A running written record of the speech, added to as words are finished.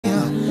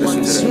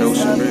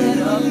ocean breeze.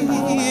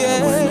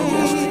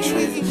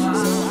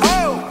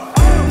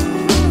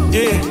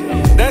 Yeah,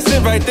 that's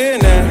it right there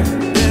now.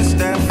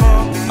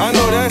 I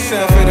know that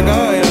sound for the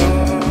God,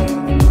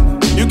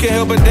 yeah. You can't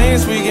help but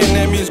dance when you get in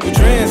that musical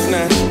trance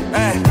now.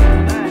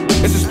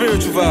 It's a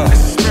spiritual vibe.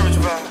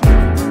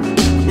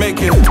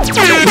 Make it. Let's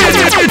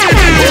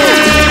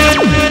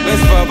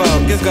vibe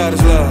out. Give God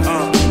his love.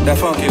 That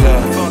funky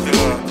love.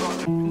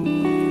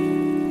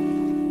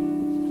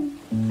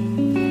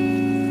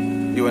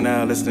 You are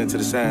now listening to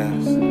the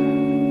sounds.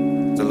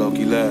 The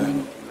low-key love.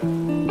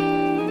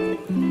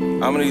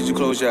 I'm gonna need you to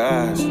close your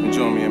eyes and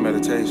join me in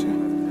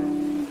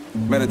meditation.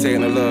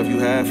 Meditating the love you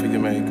have for your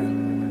maker.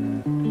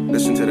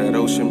 Listen to that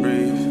ocean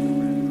breeze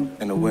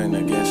and the wind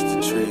against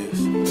the trees.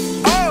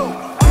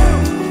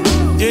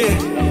 Yeah,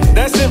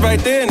 that's it right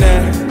there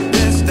now.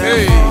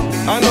 Hey,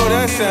 I know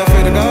that sound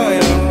for the God,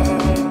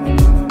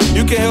 yeah.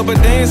 You can't help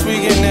but dance when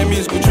you get in that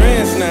musical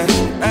trance now.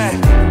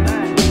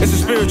 It's a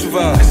spiritual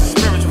vibe.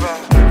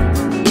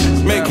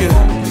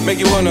 Make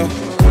you wanna,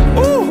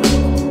 ooh.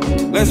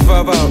 Let's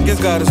vibe out, give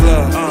God his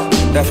love.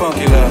 That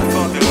funky love.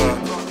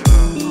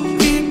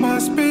 Keep my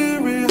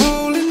spirit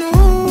holding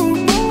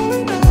on.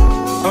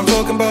 I'm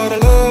talking about a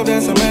love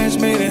that's a match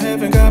made in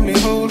heaven, got me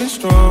holding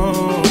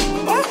strong.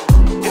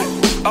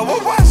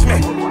 Watch me.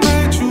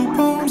 Write true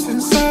poems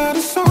inside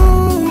a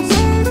song.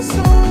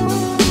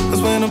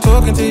 Cause when I'm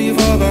talking to you,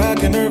 Father, I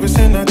get nervous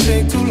and I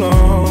take too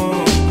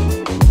long.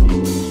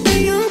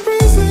 And your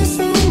presence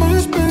so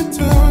much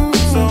better.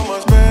 So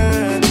much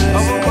better.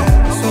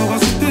 So I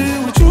sit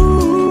there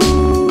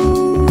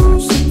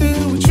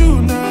with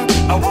you now.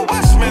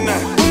 Watch me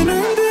now. When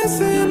I'm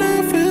dancing, I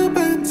feel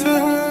better.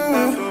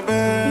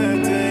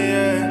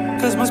 Yeah.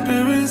 Cause my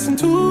spirit's in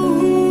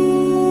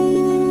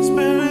tune.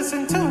 Spirit's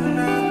in tune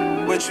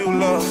now. What you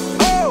love?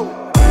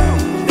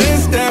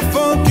 It's that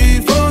funky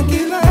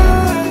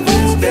life.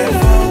 It's that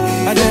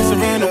funky. I dance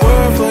around the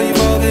world for you,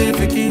 Father, if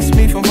it keeps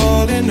me from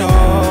falling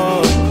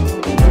off.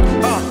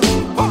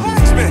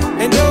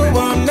 And though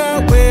I'm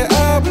not where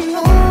I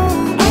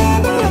belong,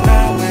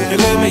 you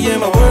let me in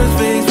my worst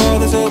phase,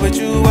 Father, so with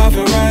you I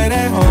feel right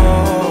at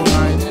home.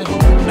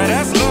 Now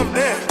that's love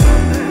there.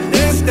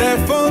 It's that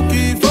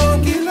funky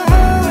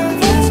life.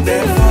 It's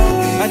that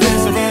funky. I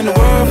dance around the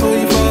world for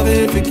you, Father,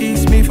 if it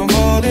keeps me from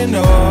falling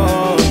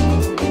off.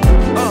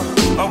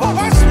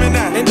 Watch me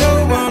now. And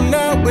though I'm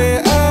not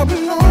where I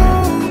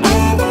belong,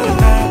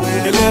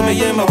 you let me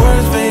in my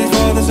worst phase,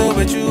 Father, so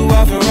with you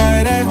I feel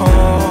right at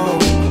home.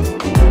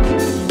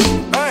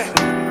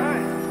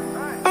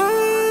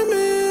 I'm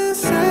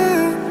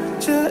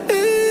inside your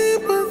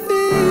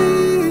empathy.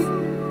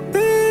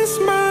 This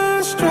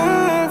my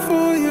strive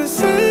for your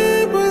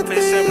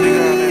sympathy.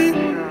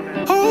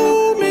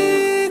 Hold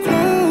me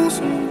close,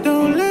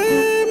 don't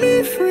let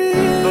me free.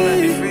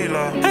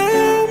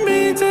 Help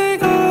me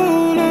take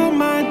hold of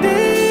my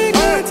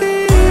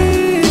dignity.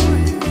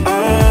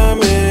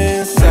 I'm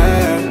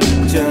inside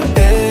your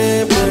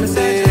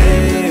empathy.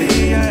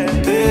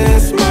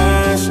 This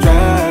my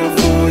strive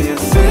for your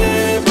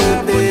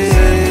sympathy.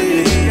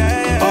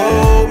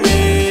 Hold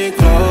me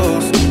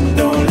close,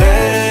 don't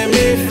let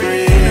me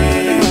free.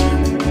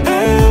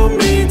 Help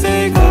me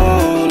take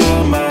hold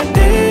of my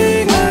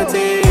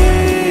dignity.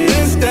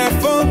 It's that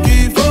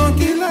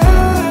funky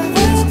life.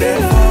 It's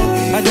that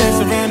funky. I dance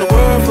around the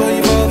world for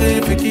you, Father,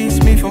 if it keeps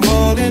me from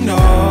falling off.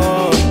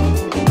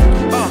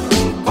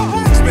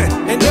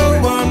 And though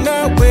I'm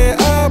not where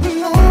I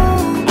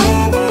belong,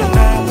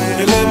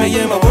 you let me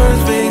in my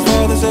worst phase,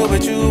 Father, so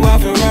with you I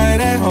feel right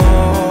at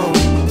home.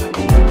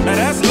 Now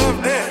that's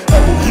love there.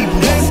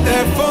 It's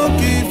that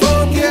funky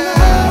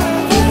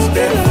life. It's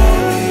that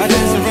funky. I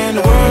dance around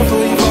the world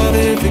for you, Father,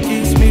 if it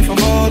keeps me from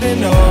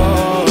falling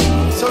off.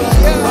 So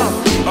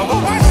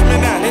watch me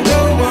now. And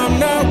though I'm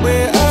not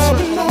where I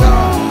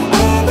belong,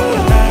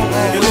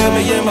 you let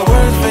me in my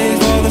worst phase,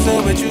 Father,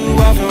 so with you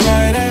I feel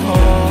right at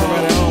home.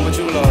 Right at home with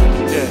you,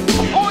 Lord. Yeah.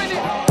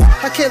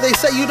 How can they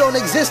say you don't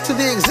exist to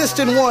the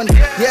existing one?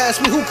 You ask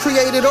me who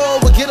created all,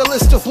 we'll get a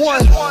list of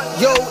one.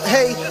 Yo,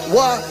 hey,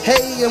 why,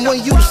 hey, and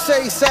when you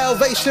say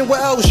salvation, where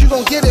else you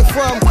gon' get it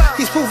from?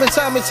 He's proven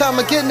time and time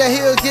again that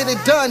he'll get it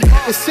done.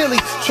 It's silly,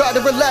 try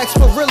to relax,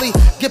 but really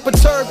get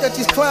perturbed at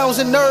these clowns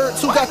and nerds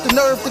who got the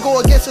nerve to go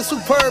against the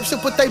superbs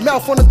and put their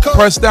mouth on the curb.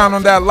 Press down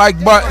on that like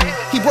button.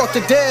 He brought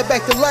the dead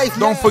back to life.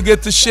 Don't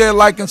forget to share,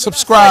 like, and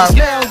subscribe.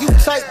 Now you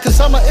tight, cause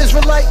I'm an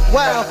Israelite.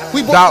 Wow,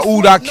 we both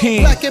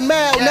Daoud-Akeem. black and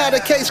mild. Now the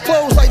case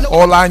closed like no.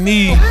 All I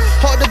need.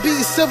 Hard to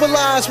be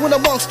civilized when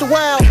amongst the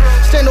wild.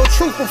 Stand no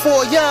truth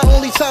before y'all,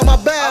 only time I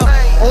bow.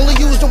 Only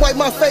use to wipe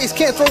my face,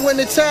 can't throw in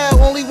the towel.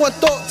 Only one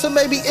thought to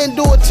maybe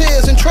endure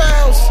tears and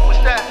trials.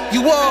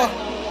 You are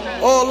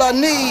all I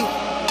need.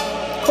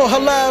 Call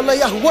halal la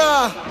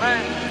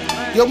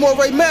Yahweh. Yo,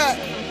 Moray Matt.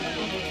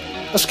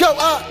 Let's go,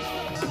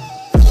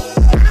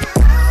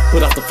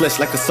 Split off the flesh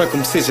like a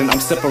circumcision,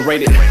 I'm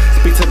separated.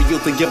 Speak to the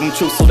youth and give them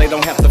truth so they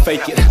don't have to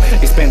fake it.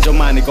 Expand your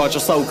mind and guard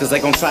your soul, cause they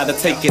gon' try to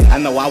take it. I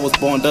know I was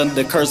born under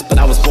the curse, but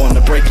I was born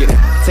to break it.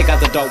 Take out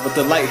the dark with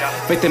the light,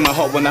 faith in my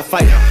heart when I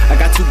fight. I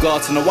got 2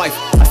 guards and a wife,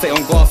 I stay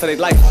on guard for their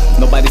life.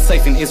 Nobody's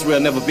safe in Israel,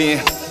 never been.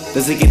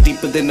 Does it get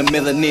deeper than the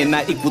melanin?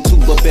 Not equal to,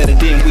 but better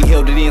than. We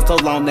held it in so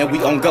long that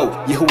we on go.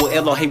 Yahuwah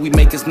Elohim, we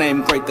make his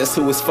name great, that's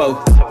who is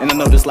foe. And I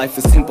know this life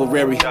is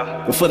temporary,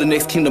 but for the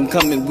next kingdom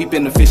coming, we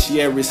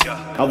beneficiaries.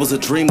 I was a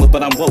dreamer,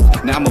 but I'm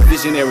woke, now I'm a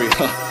visionary.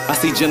 I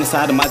see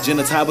genocide in my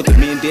genotype with the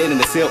men dead in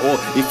the cell, or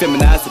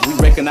effeminized. If we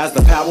recognize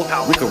the power,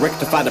 we can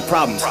rectify the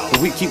problems.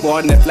 If we keep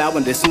watering that flower,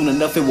 then soon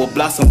enough it will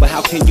blossom. But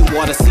how can you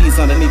water seeds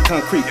underneath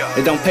concrete?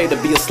 It don't pay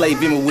to be a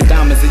slave even with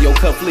diamonds in your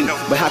cufflink.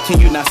 But how can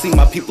you not see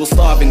my people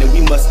starving and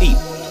we must eat?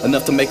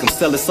 Enough to make them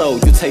sell his soul.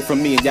 You take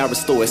from me and y'all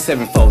restore it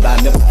 7-fold.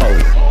 I never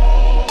fold.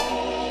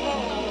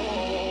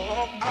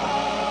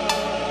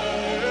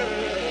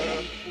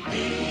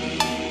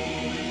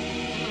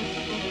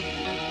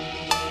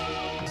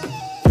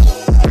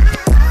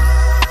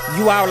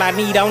 You all I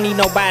need, I don't need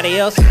nobody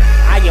else.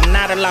 I am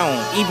not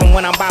alone, even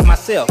when I'm by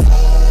myself.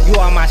 You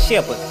are my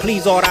shepherd,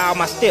 please order all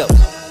my steps.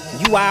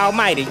 You are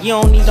almighty, you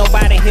don't need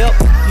nobody help.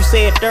 You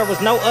said there was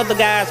no other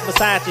guys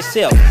besides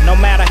yourself. No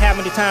matter how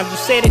many times you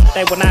said it,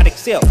 they would not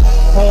accept.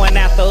 Pouring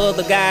after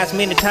other guys,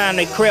 many times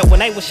they crept. When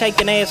they were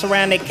shaking ass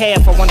around their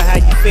calf, I wonder how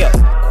you felt.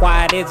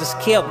 Quiet as it's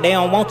kept, they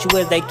don't want you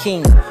as their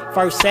king.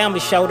 First Samuel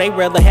show, they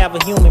rather have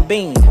a human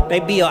being. They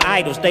build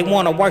idols, they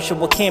wanna worship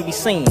what can't be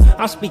seen.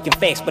 I'm speaking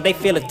facts, but they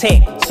feel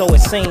attacked, so it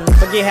seems.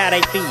 Forget how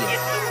they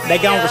feel. They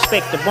gon'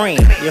 respect the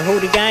brand.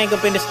 Yehudi gang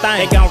up in this thing,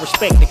 they gon'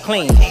 respect the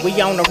clean. We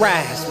on the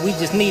rise, we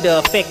just need to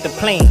affect the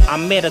plan.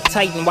 I'm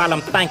meditating while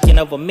I'm thinking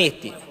of a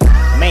method.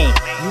 Man,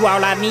 you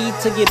all I need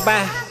to get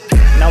by.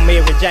 No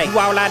Mary J. You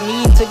all I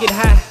need to get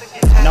high.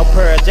 No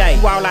Pearl J.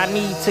 You all I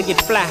need to get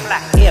fly.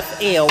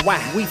 FLY.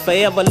 We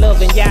forever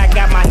loving y'all.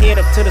 Got my head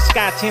up to the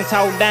sky, 10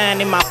 toes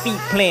down and my feet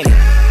planted.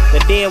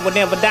 The dead will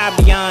never die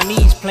beyond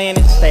these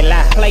planets. They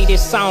lie. Play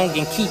this song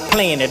and keep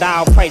playing it.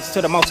 All praise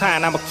to the Most High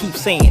and I'ma keep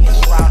saying it.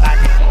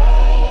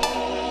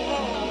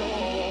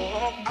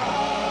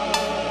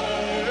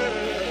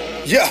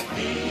 Yeah,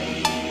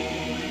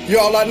 you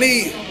all I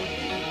need.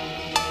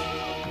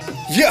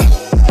 Yeah.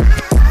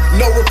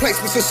 No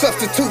replacements or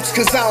substitutes,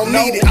 cause I don't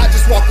need it. I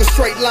just walk a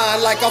straight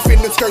line like off in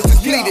the skirts is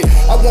pleated.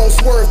 I won't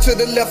swerve to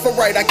the left or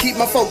right, I keep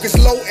my focus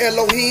low.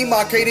 Elohim,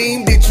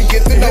 Akadim, did you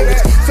get the notice?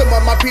 Some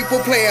of my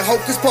people playing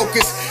hocus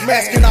pocus,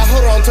 asking I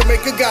hold on to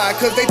make a God,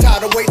 cause they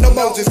tired of waiting on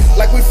Moses.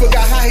 Like we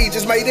forgot how he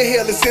just made a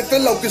hill and sent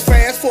the locust.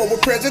 Fast forward,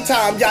 present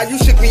time, yeah,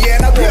 you shook me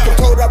and I woke up.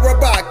 Told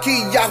Rabbi,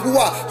 Ki,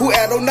 Yahuwah, Hu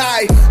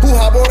Adonai, Hu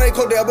Habore,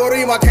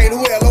 Kodeborim, I can't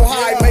Hu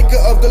Elohai, maker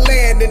of the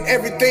land and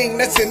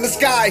everything that's in the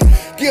sky.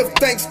 Give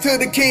thanks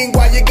to the King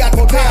while you got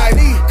no time,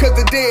 cause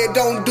the dead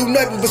don't do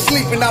nothing but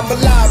sleep, and I'm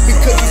alive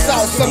because he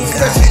saw something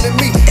special in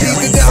me.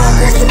 Either down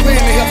on the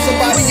plan to help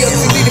somebody else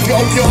in need. If you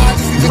open your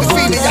eyes to the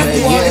scene, and y'all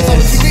do all this on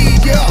what you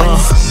need, yeah.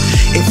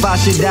 If I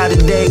should die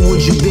today,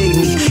 would you big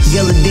me?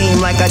 Yell a deem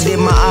like I did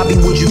my hobby,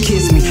 would you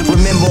kiss me?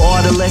 Remember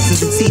all the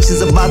lessons it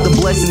teaches about the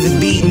blessings and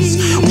beatings.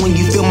 When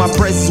you feel my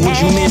presence, would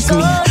you miss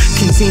me?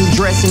 Continue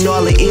dressing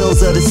all the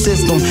ills of the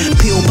system.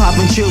 Pill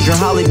popping children,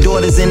 holler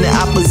daughters in the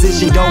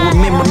opposition. Don't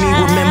remember me,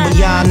 remember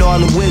y'all and all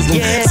the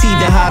wisdom. See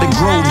the how to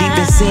grow deep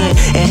in sin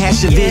and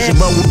hash your vision.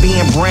 But we're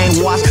being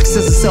brainwashed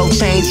since the self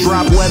change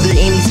drop. Whether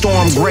any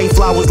storm, gray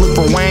flowers look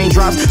for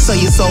raindrops. So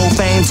your soul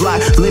fame's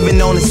locked,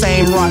 living on the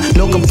same rock.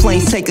 No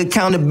complaints, take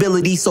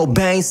accountability, so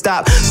bang,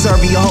 stop.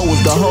 Serving your hoe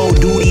is the whole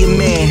duty of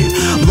man.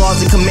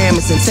 Laws and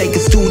commandments and take a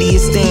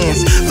studious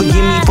stance.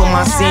 Forgive me for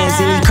my sins,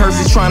 any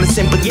curses trying to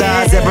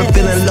sympathize. Ever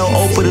feeling low,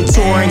 open the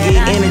tour and get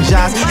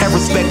energized. Have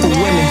respect for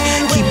women,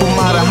 keep them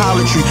out of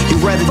holatry.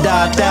 You'd rather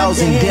die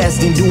 1,000 deaths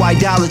than do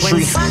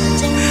idolatry.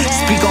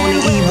 Speak on the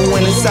evil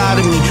inside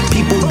of me.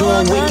 People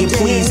doing wicked,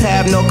 please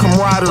have no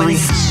camaraderie.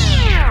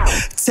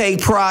 Take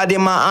pride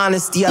in my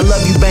honesty. I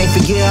love you, bang,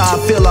 forget how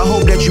I feel. I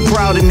hope that you're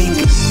proud of me.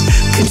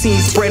 Continue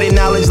spreading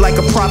knowledge like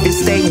a prophet.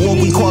 Stay what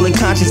we call it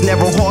conscious,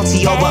 never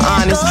haughty, over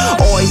honest.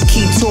 Always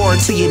keep Torah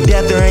to your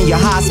death or in your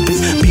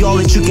hospice. Be all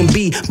that you can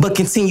be, but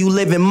continue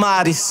living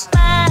modest.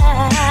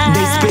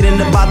 They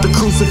spitting about the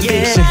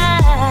crucifixion.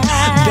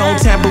 Don't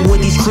tamper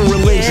with these cruel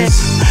religions.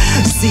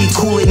 See,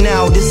 cool it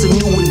now, this a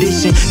new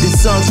edition.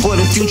 This song's for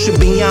the future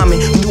beyond me,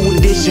 new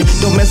edition.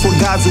 Don't mess with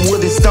gods of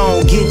wood and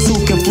stone, get too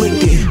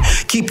conflicted.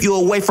 Keep you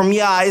away from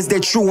Yah, is their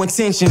true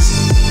intentions.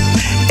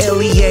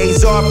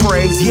 Eleazar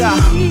praise Yah.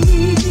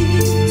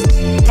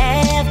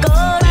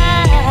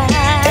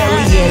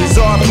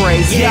 Eleazar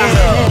praise Yah.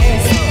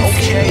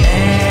 Okay.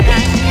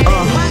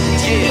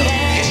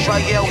 Yeah, it's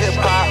Trial Hip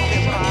Hop.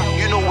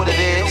 You know what it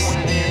is.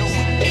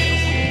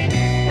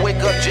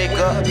 Wake up,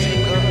 Jacob.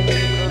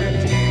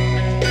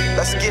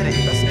 Let's get it.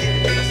 Let's get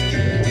it. Let's get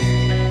it.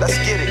 Let's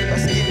get it.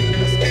 Let's get it.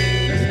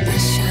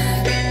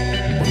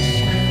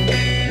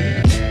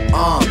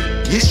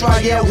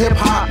 Yisrael Hip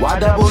Hop.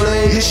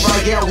 YAA.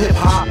 Yisrael Hip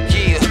Hop.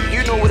 Yeah,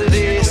 you know what it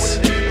is.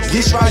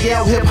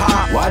 Yisrael Hip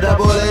Hop.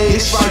 YAA.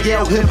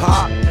 Yisrael Hip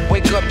Hop.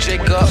 Wake up,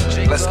 Jacob.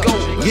 Let's go.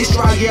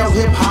 Yisrael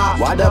hip hop.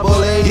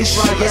 YAA.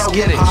 Yisrael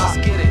hip hop.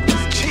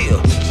 Chill.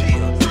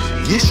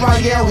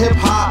 Yisrael hip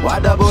hop.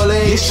 YAA.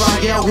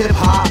 Yisrael hip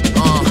hop.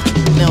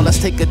 Now let's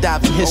take a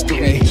dive in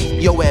history.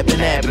 Joab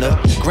and Abner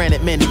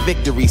granted many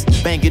victories,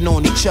 banging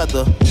on each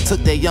other.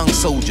 Took their young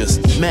soldiers,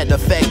 matter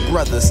of fact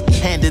brothers,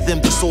 handed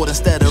them the sword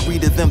instead of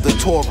reading them the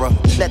Torah.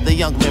 Let the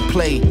young men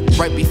play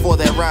right before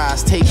their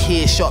rise. Take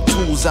head sharp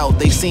tools out,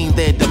 they seen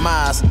their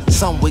demise.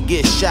 Some would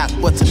get shocked,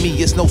 but to me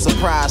it's no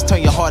surprise.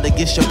 Turn your heart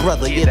against your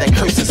brother, yeah, that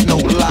curse is no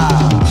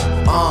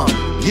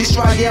lie.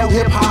 Yisrael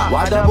hip hop.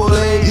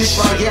 YAA.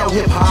 Yisrael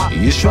hip hop.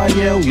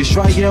 Yisrael.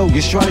 Yisrael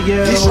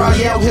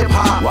hip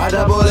hop.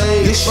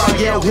 YAA.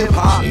 Yisrael hip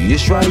hop.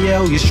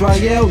 Yisrael.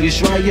 Yisrael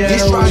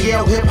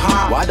hip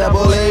hop.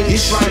 YAA.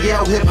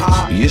 Yisrael hip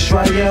hop.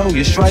 Yisrael.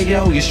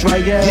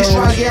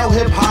 Yisrael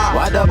hip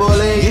hop.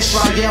 YAA.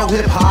 Yisrael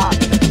hip hop.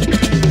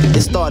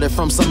 It started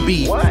from some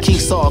beef. King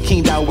Saul,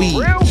 King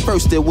Dawid.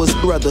 First it was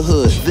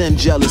brotherhood, then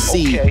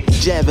jealousy.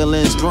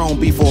 Javelins thrown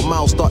before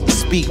mouths start to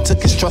speak.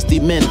 Took his trusty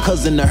men,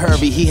 cause in a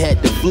hurry he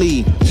had to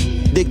flee.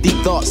 Dig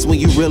deep thoughts when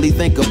you really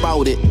think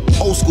about it.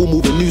 Old school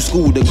moving, new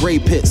school, the gray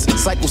pits.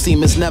 Cycle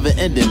seem it's never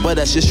ending, but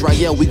that's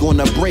Yisrael, we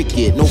gonna break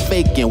it. No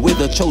faking, we're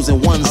the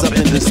chosen ones up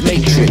in this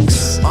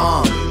matrix.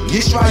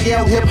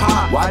 Yisrael hip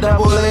hop.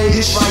 YAA.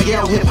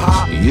 Yisrael hip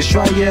hop.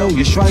 Yisrael hip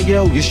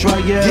hop.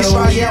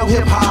 Yisrael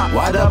hip hop.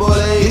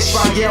 YAA.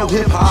 Yisrael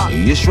hip hop.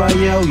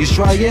 Yisrael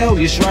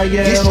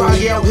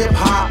hip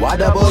hop.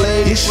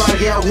 YAA.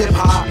 Yisrael hip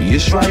hop.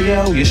 Yisrael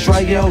hip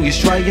hop.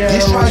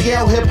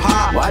 Yisrael hip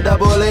hop.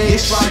 YAA.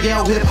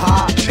 Yisrael hip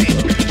hop.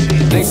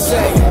 They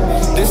say,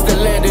 this the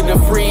land of the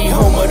free,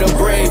 home of the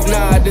brave.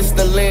 Nah, this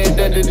the land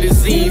of the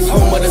disease,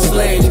 home of the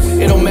slaves.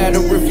 It don't matter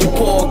if you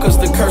poor, cause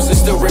the curses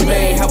still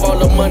remain. Have all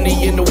the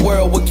money in the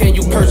world, what can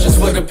you purchase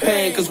for the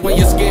pain? Cause when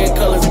your skin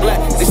color's black,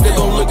 they still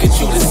gon' look at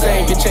you the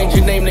same. You change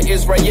your name to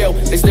Israel,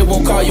 they still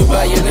won't call you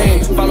by your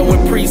name.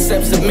 Following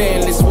precepts of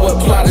man, this what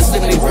plot us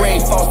in their brain.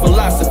 False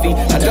philosophy,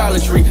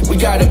 idolatry, we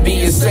gotta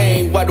be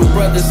insane. Why do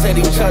brothers hate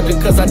each other?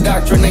 Cause our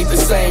doctrine ain't the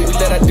same. We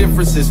let our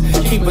differences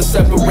keep us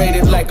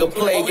separated like a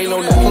plague. Ain't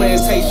on the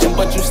plantation,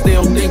 but you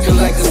still thinking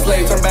like a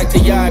slave. Turn back to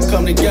Yah and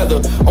come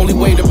together. Only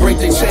way to break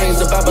the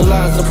chains of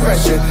Babylon's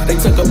oppression. They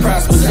took a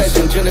prized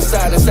possession.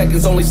 Genocide in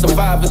seconds, only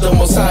survive with the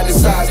Most High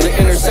decides the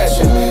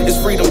intercession.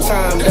 It's freedom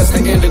time, that's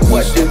the end of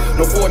question.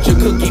 No fortune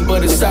cookie,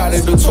 but inside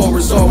of the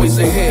Torah's always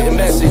a hidden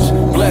message.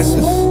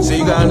 Blessings. See,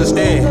 you gotta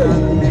understand.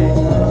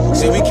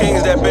 See, we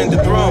kings that been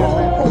the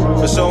throne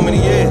for so many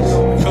years.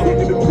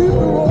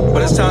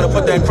 But it's time to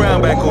put that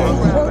crown back on.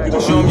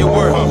 Show them your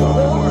worth.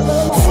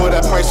 For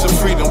that price of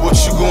freedom, what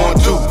you gonna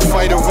do?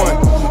 Fight or run?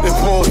 It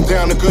boils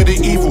down to good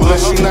and evil.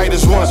 Let's unite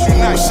as one.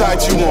 What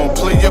side you on?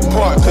 Play your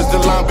part, cause the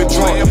line been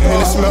drawn. In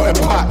a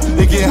smelting pot,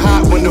 it get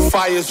hot when the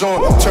fire's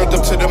on. Turned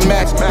up to the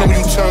max, no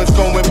U-turns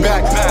going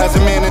back. As a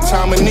man in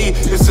time of need,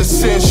 it's a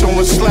sin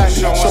showing slack.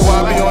 So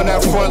I be on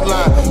that front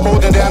line,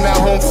 holding down that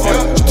home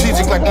front.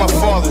 Strategic like my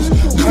father's,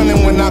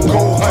 cunning when I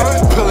go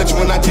hunt. Pillage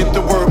when I get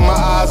the word, my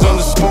eyes on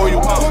the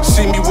spoil.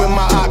 See me with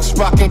my ox,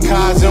 rocking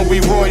cars and we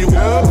royal.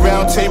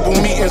 Round table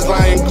meetings,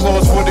 lying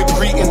claws for the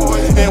greeting.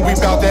 And we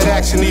bout that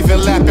action, even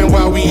lapping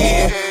while we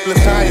eating.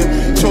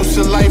 L'chaim, toast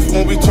to life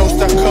when we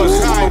toast our cups.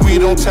 But we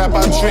don't tap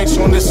our drinks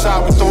on this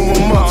side, we throw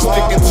them up.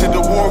 Sticking to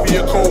the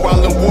warrior code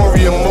while in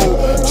warrior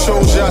mode.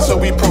 Chose y'all so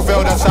we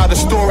prevail, that's how the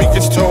story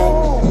gets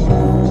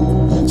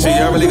told. See,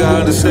 I really gotta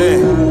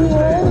understand.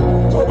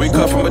 We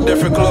cut from a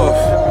different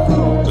cloth.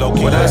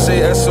 When I say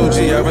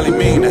SOG, I really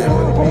mean that.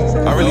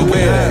 I really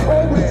wear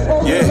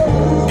that. Yeah,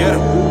 get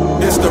 'em.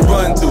 It's the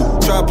run through.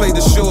 Try play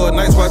the shore,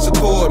 nights watch the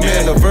chord,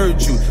 man, a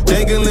virtue.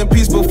 Dangling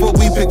peace before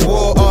we pick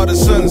war, all the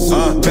suns.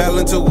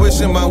 Battling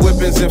tuition, my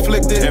weapons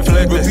inflicted.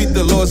 Repeat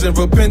the laws in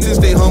repentance,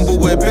 they humble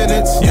with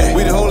penance.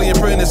 We the holy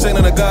apprentice, ain't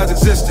none of God's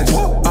existence.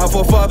 Our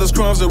forefathers'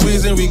 crimes, the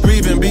reason we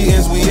grieving,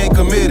 beatings we ain't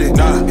committed.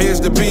 Here's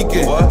the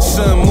beacon,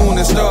 sun, moon,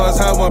 and stars.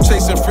 How I'm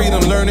chasing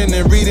freedom, learning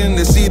and reading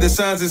to see the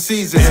signs and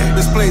seasons.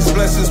 Misplaced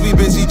blessings, we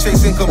busy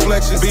chasing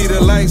complexions. Be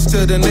the lights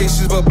to the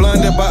nations, but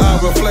blinded by our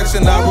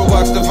reflection. Our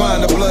rocks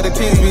divine, the blood of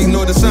kings, we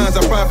ignore the signs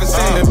of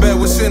prophecy. In bed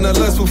with sin, a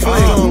lustful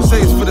flame.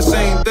 Saves for the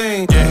same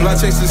thing.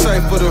 Blind chasing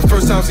sight for the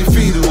first time she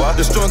fetal.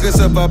 The strongest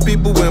of our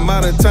people in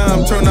modern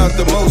time turn out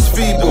the most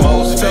feeble.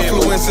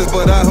 Influences,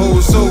 but I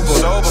hold sober.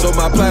 So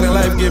my plight in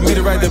life give me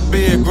the right to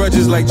bear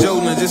grudges like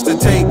Jonah, just to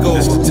take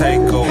over.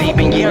 Deep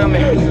in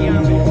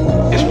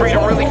Yemen, is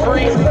freedom really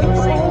free?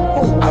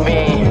 I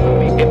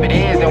mean, if it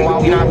is, then why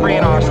we not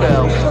freeing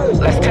ourselves?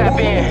 Let's tap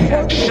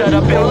in, shut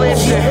up and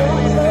listen.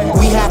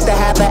 We have to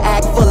have an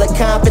act full of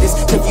confidence.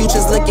 The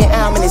future's looking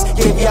ominous.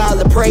 Give y'all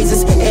the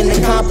praises and the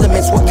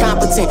compliments. We're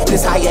competent.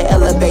 This higher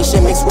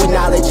elevation mixed with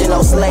knowledge and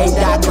no slave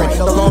doctrine.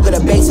 No longer the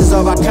basis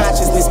of our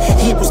consciousness.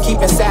 Hebrews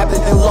keeping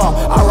Sabbath and law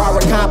are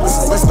our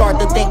accomplices. Let's start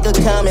to think of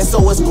coming,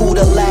 so it's cool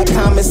to lack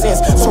common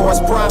sense.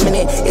 Source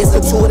prominent is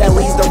the tool that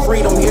leads to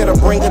freedom. Here to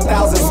bring 1,000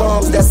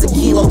 psalms. That's a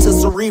kilo to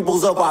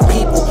cerebrals of our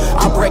people.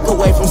 I break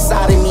away from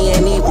sodomy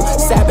and evil.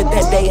 Sabbath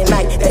that day and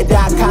night. That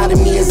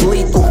dichotomy is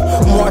lethal.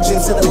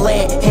 Marching to the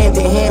land, hand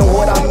in hand.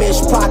 What I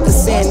miss, Paka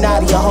saying,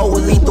 Nadia, hoe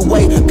will lead the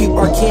way. People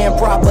are can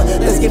proper.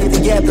 Let's get it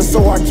together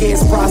so our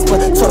kids prosper.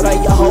 Told her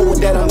your hoe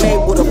that I'm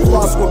able to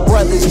floss with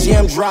brothers,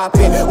 gem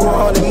dropping. We're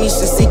on a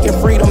mission seeking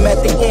freedom at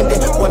the end.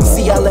 When I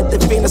see I let the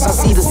finish, I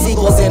see the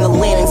seagulls and the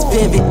linens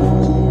vivid.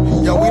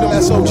 Yo, we them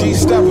SOG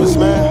steppers,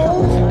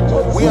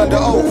 man. We under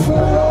oath.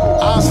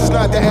 Ours is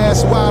not to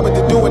ask why, but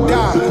to do or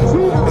die.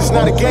 It's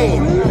not a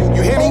game.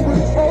 You hear me?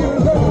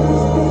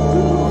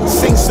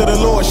 Saints of the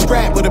Lord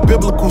strapped with a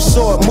biblical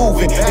sword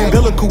moving.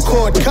 Umbilical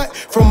cord cut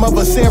from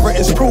Mother Sarah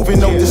is proven.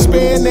 No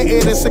despair in the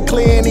air, that's a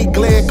clear and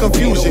glare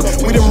confusion.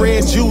 We them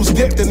red Jews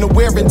dipped in the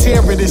wear and tear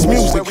of this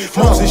music.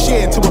 Moses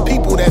shared to a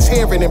people that's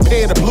hearing and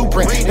pair the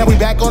blueprint. Now we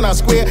back on our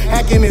square,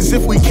 acting as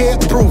if we can't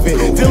prove it.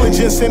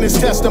 Diligence in his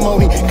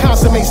testimony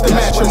consummates the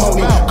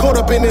matrimony. Caught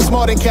up in this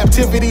modern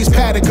captivity's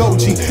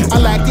pedagogy. I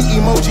lack the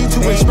emoji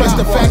to express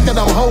the fact that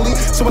I'm holy.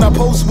 So when I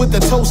post with the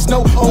toast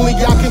note, only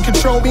y'all can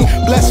control me.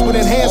 Blessed with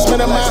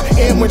enhancement of mind.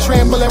 And when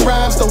trampling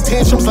rhymes, throw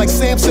tantrums like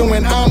Samson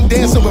when I'm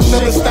dancing with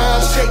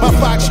Philistines. My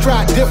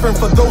foxtrot different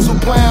for those who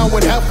plowing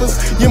with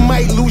heifers. You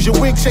might lose your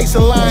wig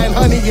chasing lion,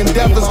 honey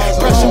endeavors.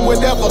 Pressure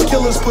whatever,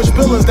 killers push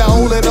pillars that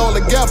hold it all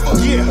together.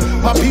 Yeah,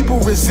 my people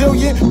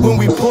resilient when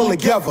we pull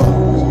together.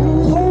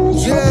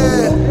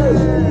 Yeah.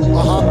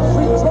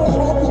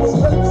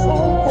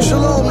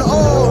 Shalom to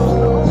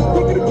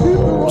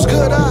all. What's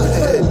good out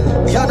here?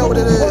 Y'all know what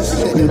it is.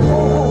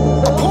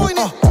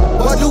 Appointed.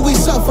 Why do we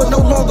suffer? No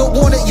longer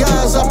wanted,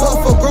 y'all's a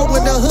buffer. Grow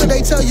in the hood,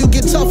 they tell you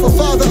get tougher.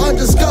 Father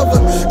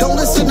undiscovered. Don't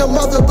listen to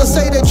mother, but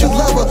say that you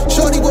love her.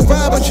 Shorty will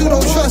ride, but you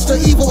don't trust her.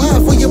 Evil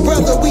eye for your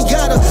brother, we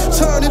gotta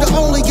turn it to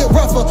only get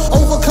rougher.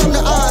 Overcome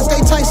the odds,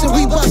 they Tyson,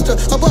 we buster.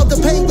 Above the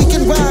paint, we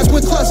can rise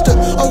with cluster.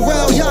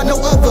 Around y'all,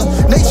 no other.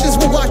 Nations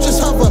will watch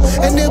us hover.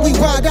 And then we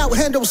ride out,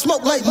 handle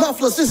smoke like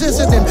mufflers. This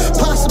isn't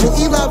impossible.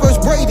 Eli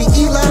versus Brady.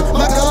 Eli,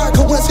 my God,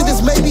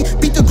 coincidence maybe.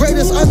 Beat the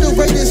greatest,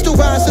 underrated, still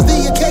rise to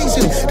the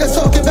occasion. That's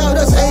talking about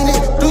us, ain't it?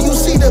 Do you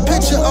see the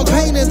picture I'm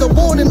painting? The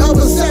warning of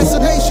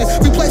assassination,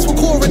 replaced with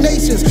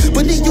coronations,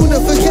 but need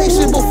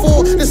unification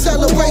before the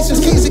celebrations.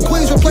 Kings and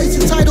queens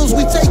replacing titles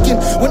we taking.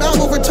 When I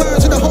will return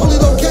to the holy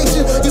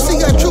location, you see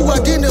our true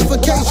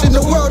identification.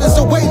 The world is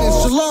awaiting.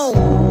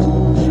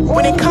 Shalom.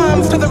 When it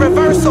comes to the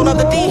reversal of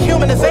the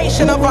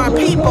dehumanization of our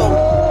people,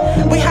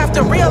 we have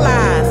to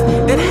realize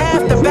that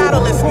half the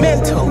battle is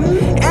mental.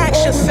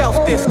 Ask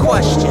yourself this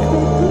question.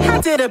 How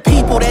did a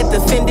people that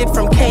descended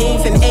from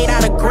caves and ate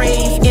out of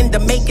graves end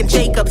up making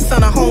Jacob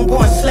son a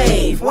homeborn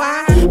slave?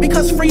 Why?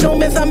 Because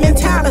freedom is a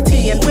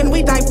mentality, and when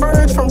we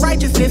diverge from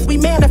righteousness, we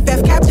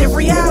manifest captive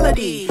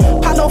reality.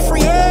 Paulo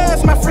Freire,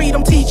 my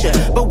freedom teacher,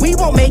 but we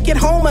won't make it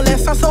home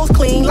unless our souls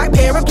clean like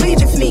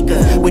paraplegic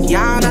sneakers. With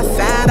y'all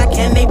outside, how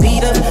can they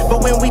beat us?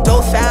 But when we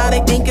go south,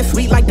 they think it's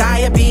sweet like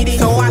diabetes.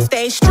 So I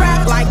stay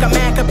strapped like a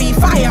Maccabee,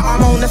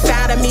 firearm on the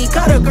side of me.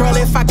 Cut a girl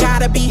if I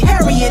gotta be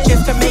Harriet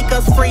just to make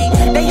us free.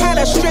 They had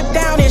us stripped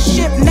down and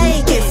shipped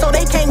naked, so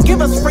they can't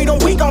give us freedom,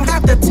 we gon'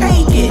 have to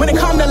take it. When it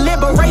come to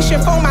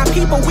liberation for my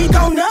people, we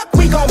gon' up,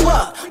 we gon'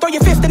 buck. Throw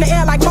your fist in the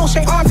air like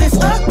Moshe, arms is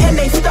up and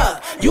they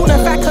stuck.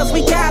 Unify cause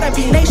we gotta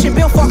be, nation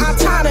built for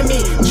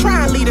autonomy.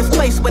 Try and leave this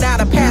place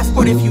without a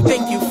passport if you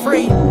think you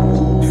free.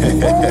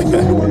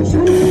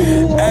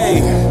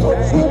 Hey,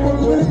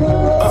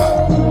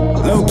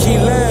 low key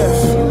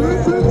laugh.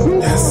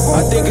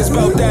 I think it's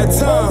about that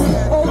time.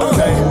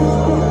 Okay.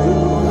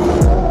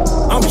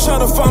 I'm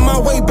trying to find my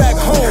way back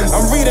home.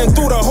 I'm reading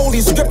through the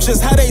holy scriptures,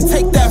 how they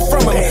take that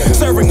from them.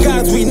 Serving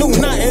gods we knew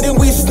not, and then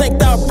we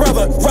snaked our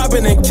brother.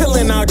 Robbing and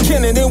killing our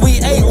kin, and then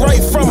we ate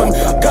right from him.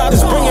 God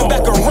is bringing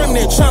back a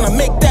remnant, trying to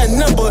make that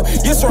number.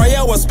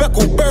 Yisrael, a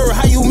speckled bird,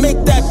 how you make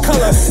that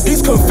color?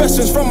 These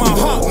confessions from my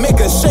heart make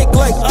us shake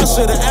like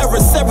Usher. The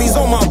adversaries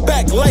on my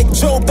back like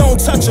Job, don't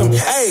touch him.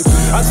 Hey,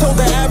 I told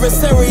the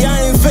adversary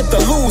I ain't fit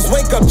to lose.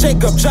 Wake up,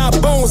 Jacob, job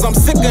bones, I'm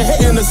sick of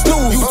hitting the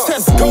snooze. You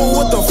test gold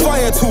with the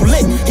fire too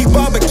lit. He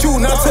barbecue,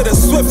 not to the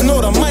swift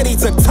nor the mighty.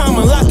 Took time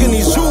unlocking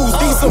these shoes.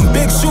 These some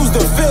big shoes to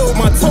fill.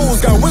 My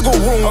toes got wiggle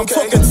room. I'm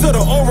talking to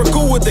the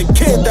oracle with the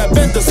kid that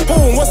bent the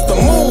spoon. What's the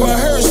move? I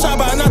heard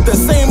Shabbat not the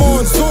same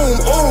on Zoom.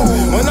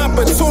 Ooh, when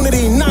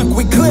opportunity knock,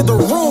 we clear the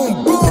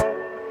room. Boom.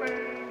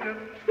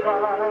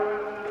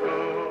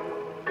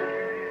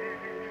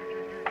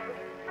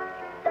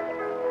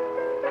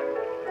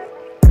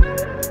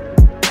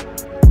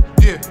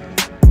 Yeah.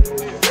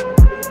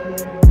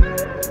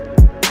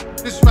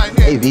 This right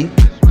here. Hey, V.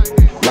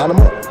 Line them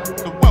up.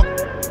 The welcome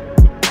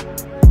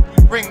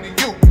we bring to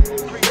you.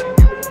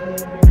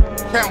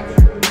 Count.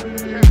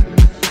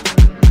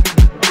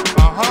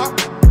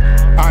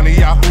 Ani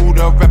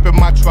Yahuda reppin'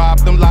 my tribe,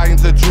 them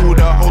lions of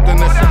Judah. Holding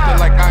the scepter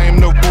like I am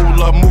the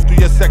ruler. Move through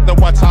your sector,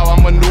 watch how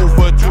I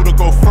maneuver. Judah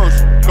go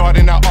first,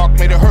 guarding that arc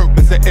made it hurt.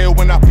 It's an ill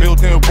when I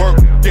build and work.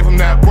 Give him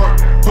that work,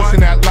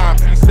 pushing that line,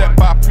 precept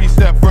by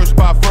precept, verse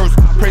by verse.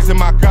 Praising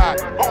my God,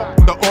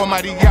 the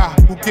almighty Yah,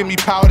 who give me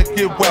power to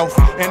get wealth,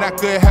 and that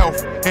good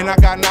health, and I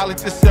got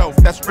knowledge itself.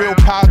 That's real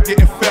power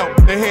getting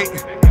felt. They hate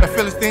the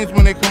Philistines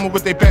when they come up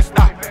with their best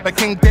stop. Like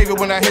King David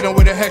when I hit him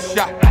with a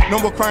headshot. No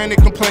more crying, they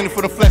complaining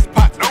for the flesh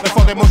pots. That's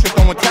all that motion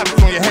throwing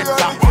tablets on your head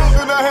top.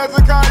 Children of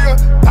Hezekiah,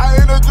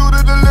 dying of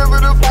Judah, deliver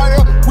the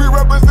fire. We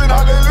represent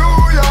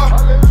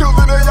hallelujah.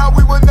 Children of Yah,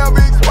 we will never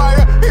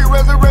expire. He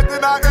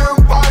resurrected our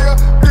empire.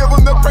 Give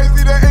him the praise,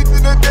 he the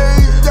ancient of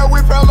days. Yeah, we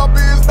fell up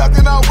being stuck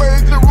in our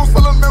ways.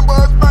 Jerusalem, remember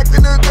us back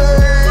in the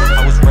day.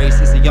 I was raised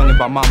since a youngin'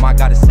 by mama, I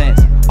got a sense.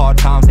 Hard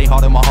times, they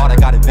hard in my heart, I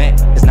got a vent.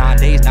 It's 9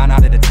 days, 9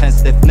 out of the 10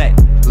 stiff neck.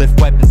 Lift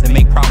weapons and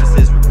make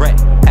promises, regret.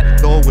 At the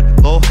door with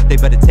the law, they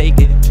better take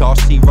it.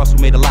 Charles C. Russell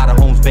made a lot of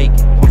homes vacant.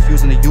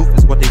 Confusing the youth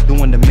is what they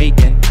doing to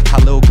making. How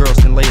little girls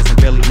can layers and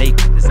barely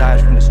naked.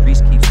 Desires from the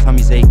streets keeps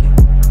tummies aching.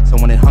 So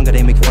when in hunger,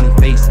 they make funny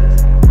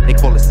faces. They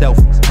call it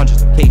selfies,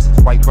 hundreds of cases.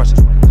 White brushes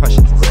with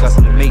concussions,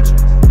 discussing the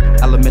matrix.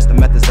 Elements, the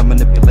methods of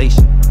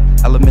manipulation.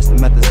 Elements, the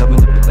methods of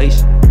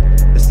manipulation.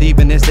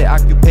 Deceiving is their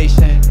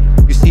occupation.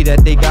 You see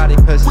that they got it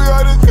cause we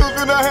are the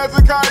children of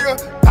Hezekiah,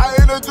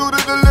 dying of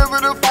Judah,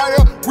 deliver the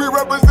fire. We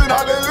represent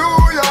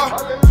hallelujah.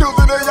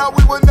 Children of Yah,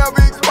 we will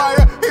never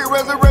expire. He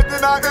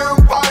resurrected our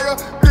empire.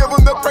 Give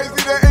him the praise,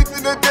 he the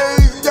ancient of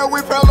days. Yeah,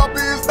 we fell up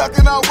being stuck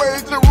in our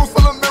ways.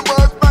 Jerusalem, remember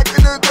us back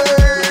in the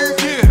days.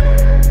 Yeah.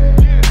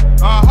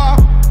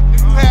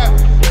 You have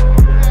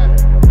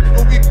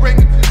what we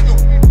bring it to you.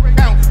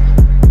 Council.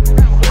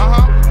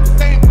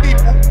 Same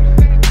people,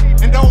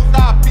 and those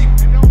are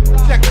people.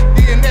 Check the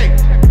DNA.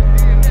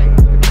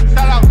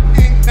 Shout out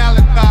King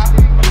Malachi.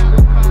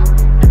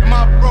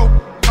 My bro,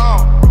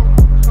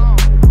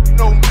 you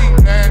know me,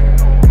 man.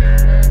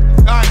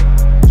 Zion,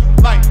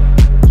 light.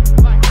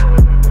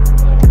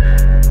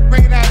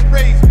 Bring that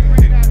praise.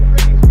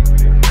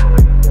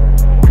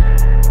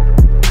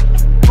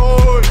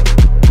 Boy,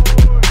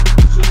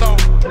 shalom.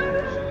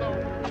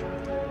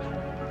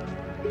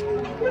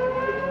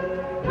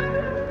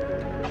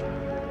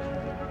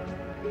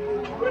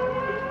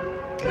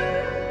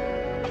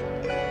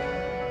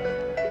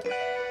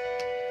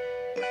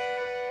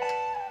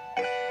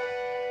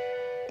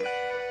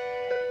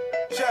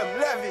 Shem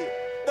Levy,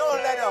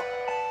 don't let up.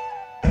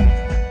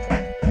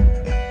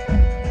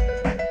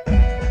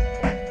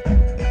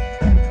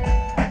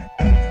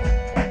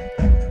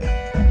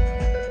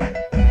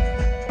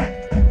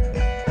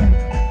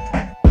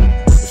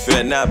 If it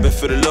had not been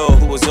for the Lord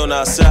who was on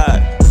our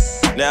side,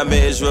 now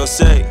may Israel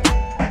say.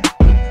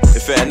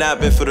 If it had not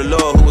been for the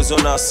Lord who was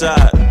on our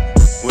side,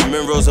 when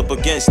men rose up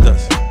against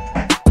us.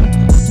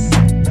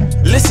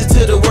 Listen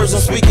to the words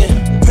I'm speaking.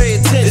 Pay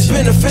attention. It's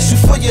beneficial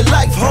for your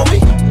life, homie.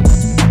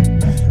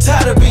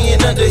 Tired of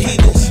being under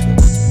heathens.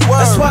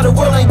 That's why the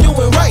world ain't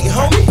doing right,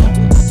 homie.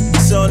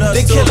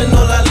 They killing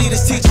all our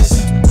leaders,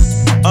 teachers.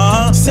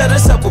 Set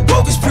us up with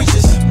bogus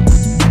preachers.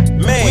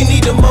 Man, we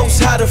need the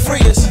Most High to free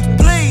us.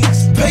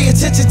 Please, pay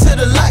attention to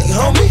the light,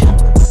 homie.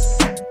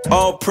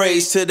 All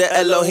praise to the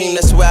Elohim.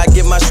 That's where I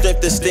get my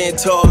strength to stand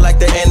tall like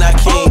the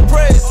Anakim.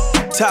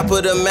 Top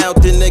of the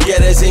mountain, the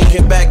Getters ink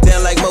and back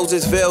down like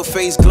Moses' veil,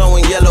 face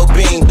glowing yellow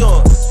beam.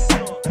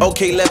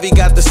 Okay, Levy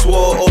got the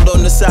sword, all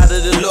on the side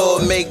of the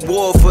Lord. Make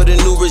war for the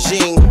new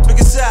regime.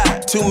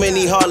 Too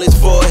many harlots,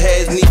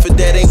 foreheads. Need for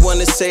that, ain't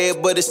wanna say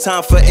it, but it's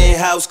time for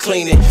in-house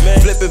cleaning.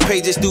 Flipping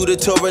pages through the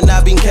Torah,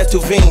 not being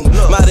Ketuvim.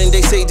 Modern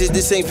day sages,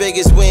 this ain't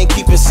Vegas, we ain't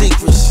keeping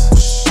secrets.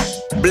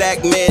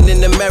 Black man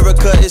in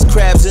America is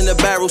crabs in a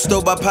barrel,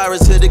 stole by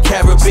pirates to the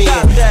Caribbean.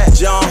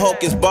 John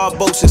Hawkins,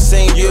 Barbosa,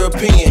 same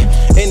European.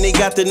 And they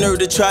got the nerve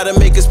to try to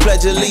make us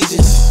pledge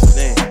allegiance.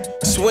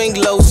 Swing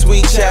low,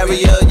 sweet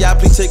chariot. Y'all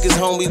please take us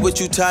home, we what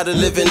you tired of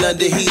living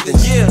under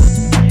heathens.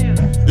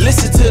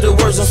 Listen to the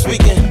words I'm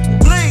speaking.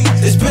 Please,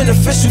 it's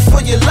beneficial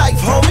for your life,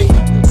 homie.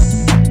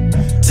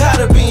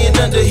 Tired of being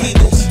under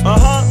heathens.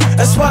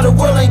 That's why the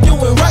world ain't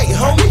doing right,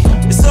 homie.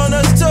 It's on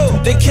us too.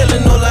 They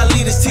killing all our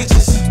leaders,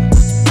 teachers.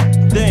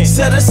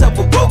 Set us up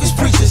with bogus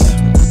preachers.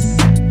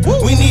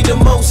 We need the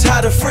Most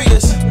High to free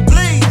us.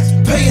 Please,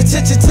 pay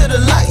attention to the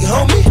light,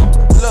 homie.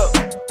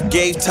 Look,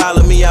 gave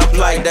Ptolemy our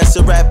plight. That's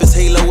a rapper's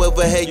halo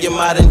overhead, your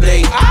modern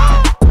day.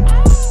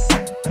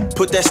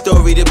 Put that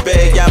story to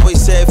bed. Yahweh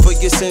said, for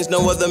your sins,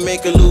 no other man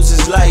can lose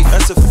his life.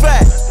 That's a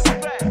fact.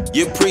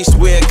 Your priests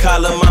wear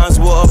collar, mines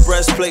wore a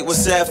breastplate with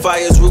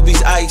sapphires,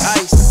 rubies,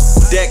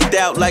 ice. Decked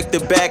out like the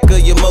back of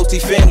your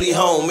multi-family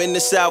home. In the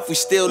South, we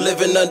still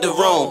living under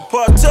Rome.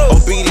 Part 2.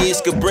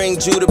 Obedience could bring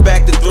Judah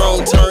back to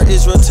throne. Turn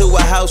Israel to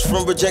a house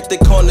from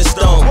rejected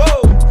cornerstone.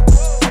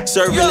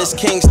 Serving as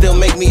king still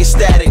make me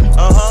ecstatic.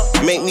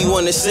 Make me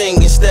wanna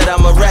sing, instead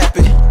I'ma rap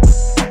it.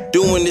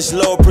 Doing this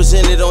Lord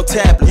presented on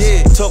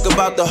tablets. Talk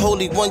about the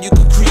Holy One, you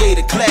could create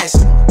a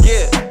classic.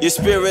 Your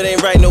spirit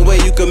ain't right, no way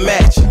you can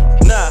match it.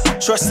 Nah,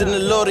 trust in the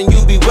Lord and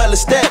you be well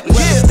established.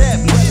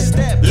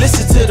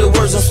 Listen to the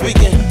words I'm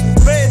speaking.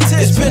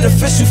 It's been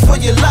beneficial for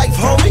your life,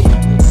 homie.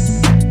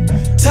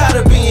 Tired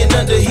of being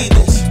under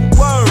heathens.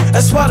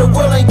 That's why the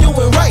world ain't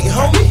doing right,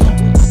 homie.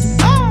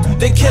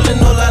 They killing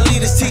all our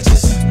leaders,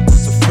 teachers.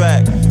 It's a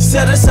fact.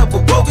 Set us up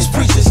with bogus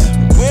preachers.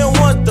 We don't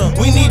want them.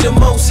 We need the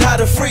Most High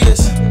to free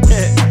us.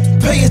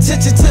 Pay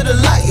attention to the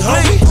light,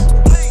 homie.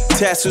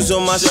 Tassels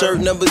on my shirt,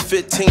 numbers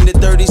 15 to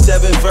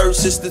 37 verse.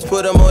 Sisters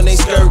put them on their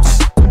skirts.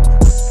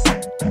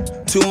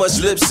 Too much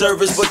lip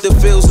service, but the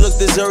fields look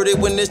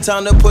deserted when it's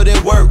time to put in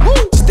work.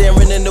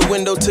 Staring in the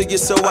window to you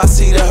so I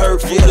see the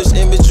hurt. Foolish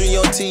imagery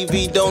on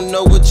TV, don't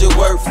know what you're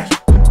worth.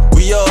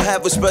 We all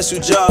have a special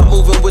job,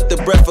 moving with the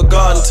breath of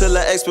God until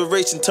our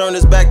expiration turn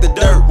us back to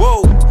dirt.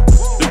 Whoa.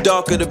 The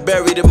darker the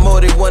berry, the more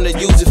they wanna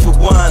use it for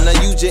wine.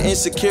 Now use your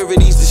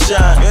insecurities to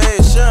shine.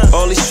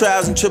 All these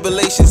trials and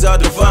tribulations are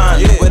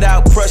divine.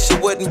 Without pressure,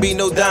 wouldn't be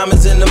no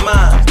diamonds in the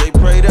mine. They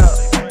prayed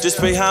up. Just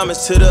pay homage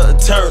to the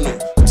eternal.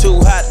 Too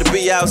hot to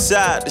be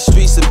outside, the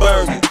streets will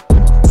burn you.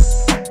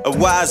 A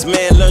wise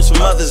man learns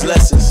from others'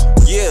 lessons.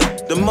 Yeah,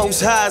 the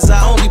Most High is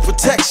our only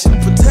protection.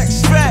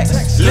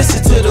 Facts. Listen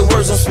to the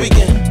words I'm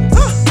speaking.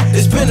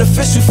 It's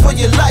beneficial for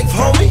your life,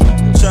 homie.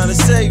 Trying to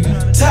save you.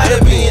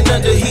 Tired of being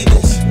under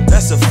heathens.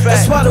 That's a fact.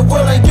 That's why the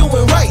world ain't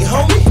doing right,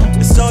 homie.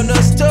 It's on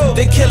us too.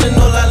 They killing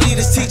all our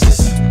leaders, teachers.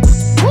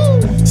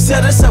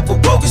 Set us up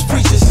with bogus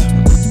preachers.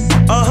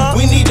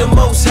 We need the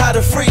Most High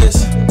to free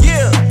us.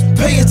 Yeah.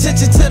 Pay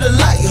attention to the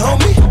light,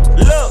 homie.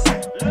 Look.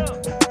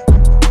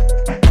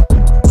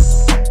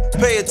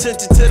 Pay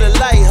attention to the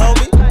light,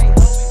 homie.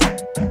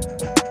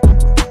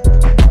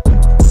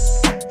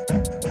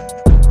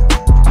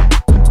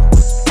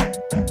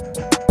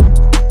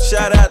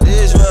 Shout out to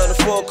Israel, the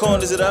four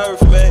corners of the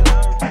earth, man.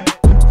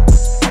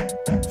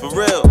 For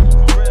real.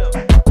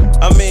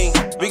 I mean,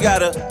 we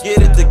gotta get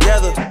it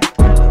together.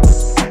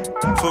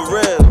 For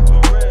real.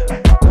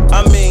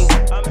 I mean,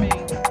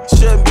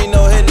 shouldn't be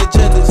no hidden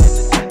agendas.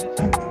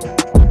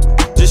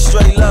 Just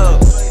straight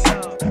love.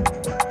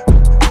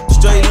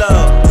 Straight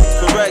love.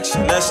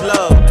 Correction, that's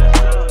love.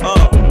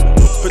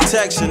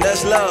 Protection,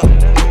 that's love.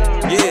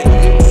 Yeah.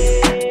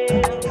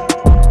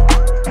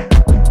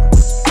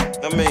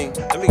 I mean,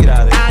 let me get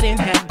out of here. I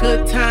didn't have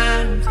good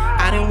times.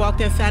 I done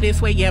walked inside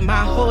this way, yeah,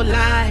 my whole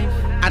life.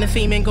 I done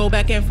seen men go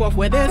back and forth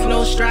where there's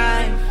no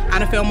strife. I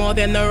done felt more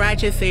than the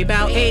righteous, say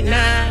about 8, 9,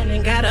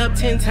 and got up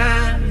 10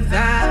 times.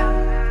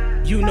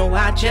 You know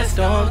I just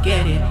don't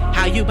get it.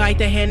 How you bite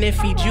the hand that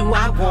feeds you,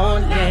 I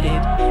won't let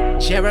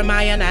it.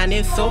 Jeremiah 9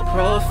 is so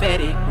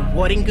prophetic.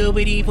 Rewarding good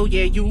with evil,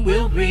 yeah, you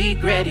will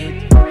regret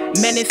it.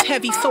 Man, it's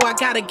heavy, so I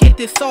gotta get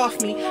this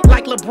off me.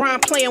 Like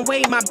LeBron playing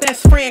Wade, my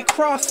best friend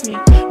crossed me.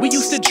 We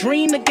used to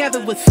dream together,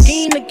 would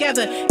scheme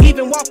together.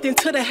 Even walked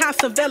into the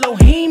house of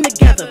Elohim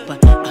together.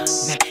 But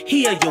now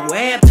he a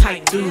Joab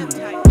type dude.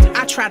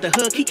 I tried to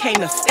hug, he came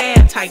to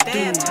stab type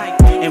dude.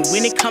 And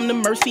when it come to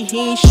mercy,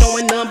 he ain't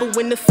showing none. But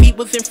when the seat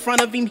was in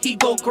front of him, he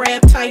go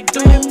grab type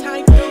dude.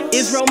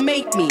 Israel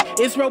make me,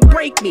 Israel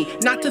break me.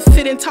 Not to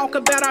sit and talk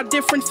about our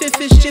differences,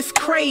 it's just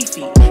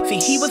crazy. See,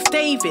 he was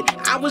David,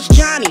 I was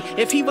Johnny.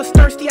 If he was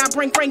thirsty, I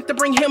bring Frank to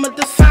bring him a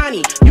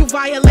Dasani. You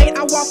violate,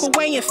 I walk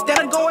away instead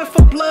of going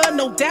for blood.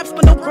 No depths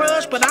but no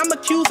grudge, but I'm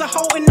accused of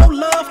holding no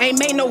love. Ain't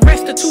made no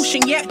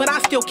restitution yet, but I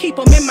still keep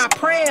them in my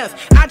prayers.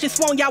 I just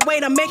want Yahweh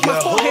to make my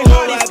forehead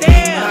hard as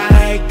there.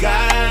 My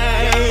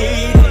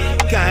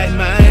guide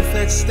my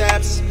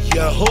footsteps.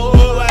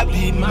 Yehovah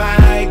be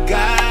my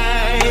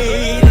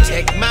guide.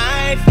 Take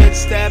my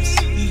footsteps,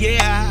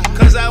 yeah.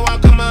 Cause I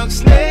walk among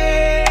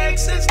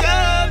snakes and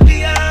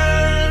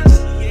scorpions.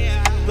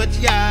 But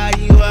yeah,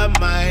 you are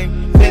my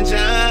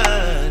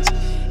vengeance.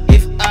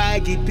 If I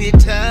get bitten,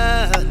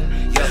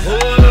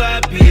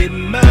 Yehovah be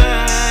mine.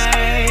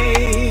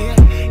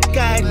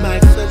 Guide my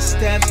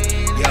footsteps,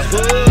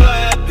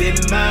 Yehovah be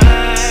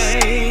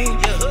mine.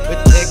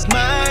 Protect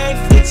my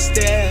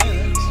footsteps.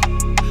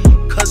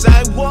 Cause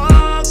I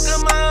walk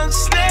among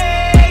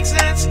snakes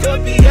and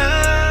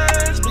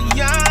scorpions. But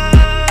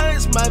yeah,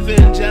 it's my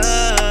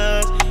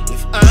vengeance.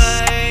 If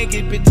I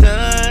get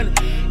bitten,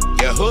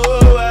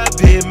 Yehovah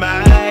be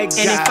my guide.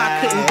 And if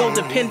I couldn't go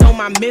depend on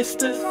my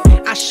misters,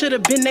 I should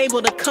have been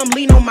able to come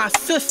lean on my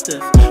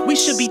sisters. We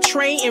should be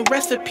trading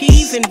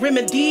recipes and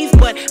remedies,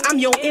 but I'm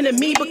your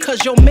enemy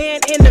because your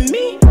man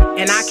enemy.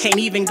 And I can't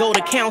even go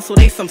to council,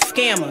 they some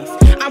scammers.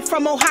 I'm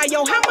from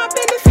Ohio, how my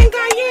business in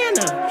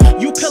Guyana?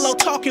 You pillow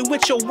talking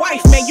with your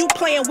wife, man, you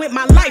playing with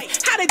my life.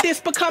 How did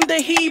this become the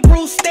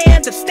Hebrew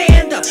standard?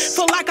 Stand up,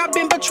 feel like I've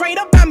been betrayed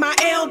up by my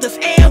elders.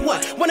 And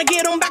what? Wanna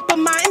get on back, but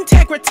my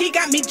integrity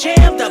got me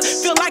jammed up.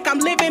 Feel like I'm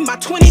living my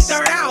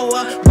 23rd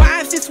hour.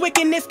 Why is this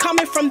wickedness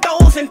coming from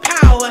those in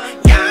power?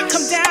 Yeah,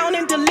 come down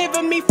and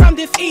deliver me from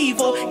this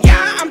evil.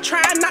 Yeah, I'm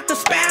trying not to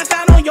spaz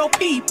out on your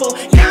people.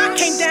 Yeah, I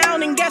came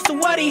down and guess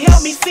what? He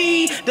helped me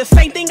see the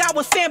same thing I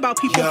was saying about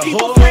people.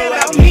 People pray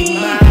about me.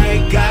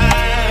 My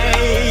guide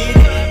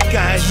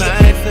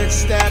my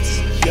footsteps.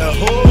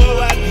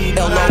 Yehovah be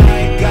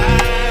my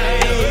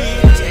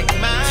guide. Take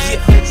my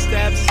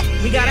footsteps.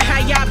 We gotta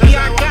have y'all be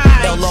our guide.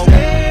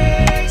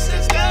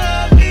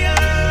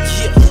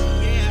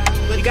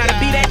 You gotta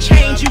be that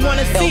change you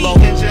wanna see.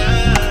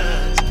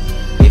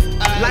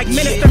 Like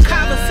Minister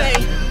Kava say,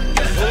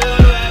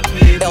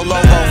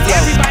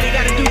 everybody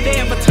gotta do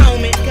their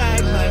atonement.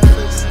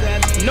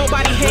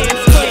 Nobody hands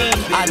clean.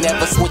 I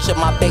never switch up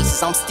my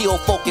bases, I'm still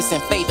focused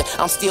in favor.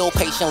 I'm still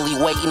patiently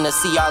waiting to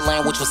see our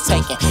land which was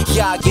taken.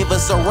 Y'all give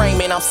us a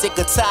raiment, I'm sick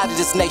or tired of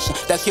this nation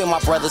that killed my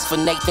brothers for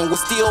Nathan. We're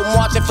still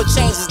marching for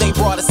changes, they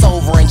brought us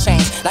over in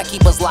chains. Now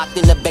keep us locked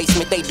in the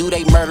basement, they do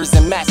they murders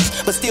and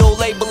masses. But still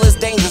label us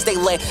dangerous, they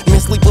let men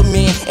sleep with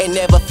men and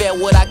never fail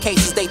with our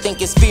cases. They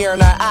think it's fear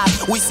in our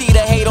eyes, we see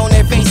the hate on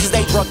their faces.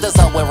 They drugged us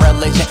up with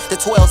religion, the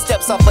 12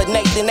 steps up for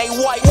Nathan. They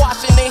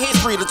whitewashing their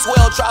history, the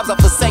 12 tribes are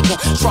forsaken.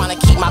 Trying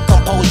to keep my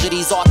composure,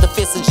 these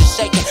artificers just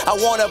shaking. I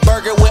want a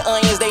burger with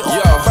onions, they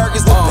order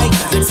burgers with bacon.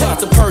 They plot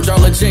to purge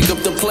all of Jacob,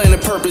 the plan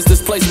and purpose.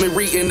 Displacement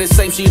reading the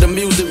same sheet of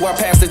music while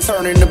past it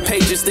turning the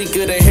pages. Think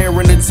of the hare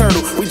and the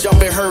turtle. We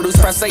jumping hurdles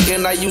past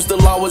Satan. I use the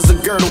law as a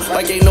girdle.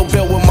 Like ain't no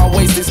belt with my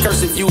waist. This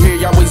curse if you hear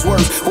Yahweh's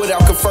words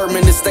without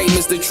confirming the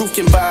statements. The truth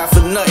can buy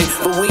for nothing,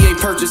 but we ain't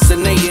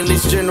purchasing Nathan.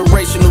 It's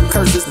generational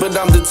curses, but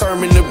I'm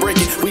determined to break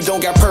it. We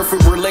don't got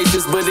perfect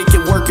relations, but it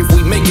can work if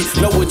we make it.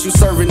 Know what you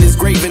serving is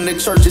graven. The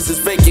churches is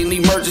vacant.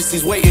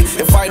 Emergencies waiting.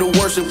 If idol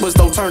worshipers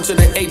don't turn to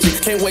the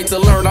agent. Can't wait to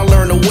learn. I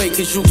learn away,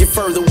 cause you get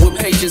further with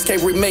patience.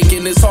 Can't remake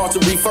it. It's hard to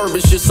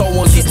refurbish your soul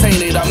once it's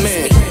tainted. I'm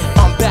in.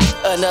 I'm back,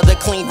 another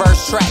clean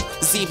verse track.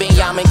 Z-Ben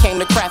Yamin came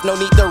to craft, no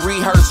need to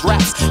rehearse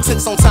raps. Took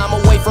some time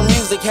away from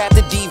music, had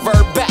to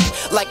divert back.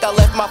 Like I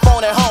left my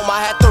phone at home,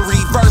 I had to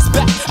reverse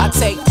back. I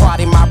take pride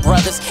in my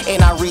brothers,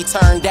 and I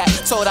return that.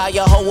 Told I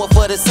Yehovah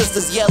for the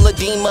sisters, Yellow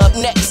Deem up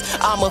next.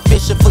 I'm a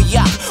fisher for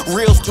Yah,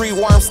 real 3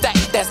 worm stack.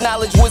 That's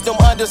knowledge, wisdom,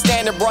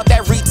 understanding, brought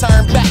that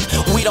return back.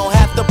 We don't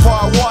have to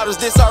part waters,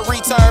 this our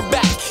return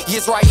back.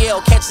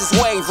 Israel catches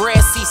wave,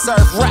 Red Sea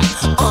surf rap.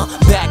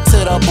 Back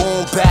to the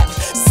boom back.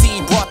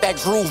 C brought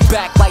that groove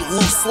back like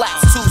loose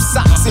slaps, 2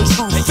 socks and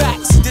true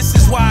facts. This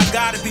is why I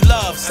gotta be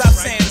loved. Stop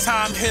saying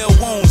time heal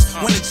wounds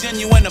when a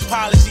genuine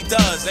apology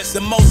does. The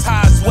Most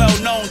High is well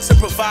known to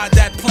provide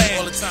that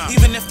plan.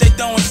 Even if they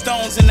throwing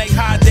stones and they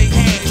hide their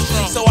hands.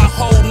 So I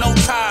hold no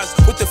ties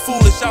with the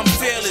foolish, I'm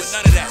fearless.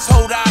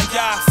 Told I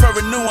Yah for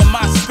renewing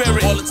my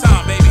spirit all the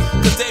time, baby.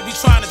 Cause they be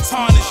trying to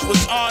tarnish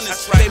what's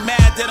honest. They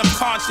mad that I'm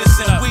conscious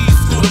and weave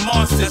through the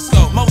monsters.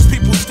 Most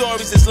people's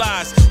stories is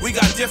lies, we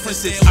got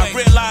differences. I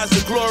realize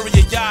the glory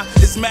of Yah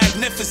is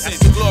magnificent.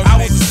 I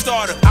was a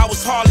starter, I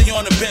was hardly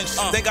on the bench.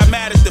 They got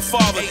mad at the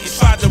father and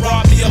tried to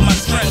rob me of my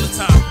strength.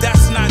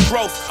 That's not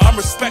growth, I'm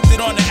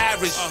respected on the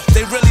average.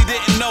 They really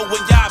didn't know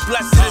when Yah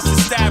blessed is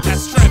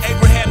established.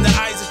 Abraham to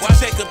Isaac to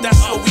Jacob,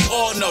 that's what we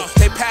all know.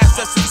 They passed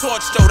us the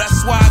torch though,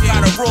 that's why I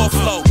got a raw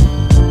flow.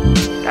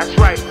 That's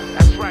right,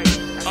 that's right.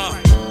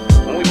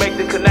 When we make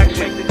the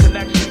connection,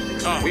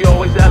 we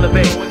always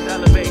elevate.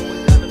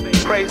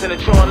 Praising the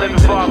true and living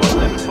Father,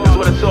 that's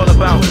what it's all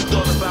about.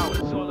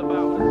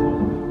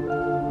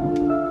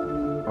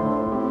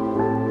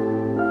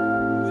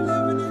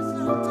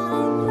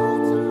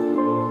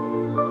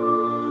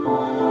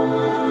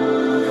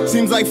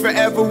 Seems like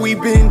forever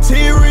we've been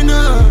tearing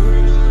up.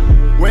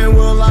 When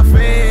will our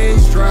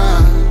face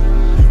dry?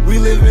 We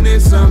living in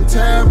some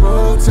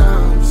terrible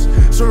times,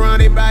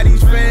 surrounded by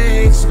these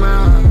fake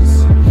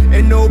smiles,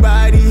 and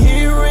nobody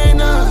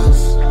hearing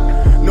us.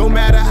 No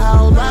matter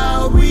how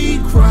loud we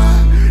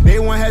cry, they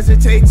won't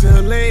hesitate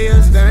to lay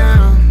us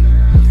down,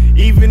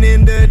 even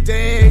in the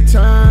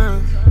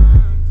daytime.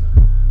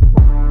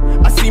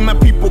 I see my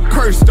people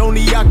cursed,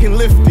 only I can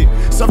lift it.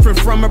 Suffering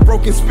from a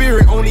broken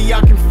spirit, only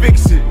I can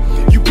fix it.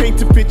 You paint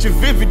the picture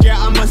vivid, yeah,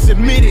 I must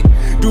admit it.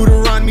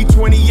 Deuteronomy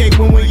 28,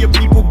 when will your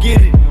people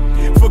get it?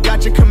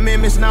 Forgot your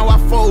commandments, now our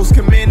foes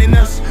commanding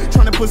us.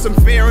 Trying to put some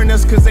fear in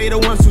us, cause they the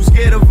ones who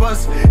scared of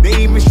us. They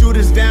even shoot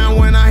us down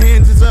when our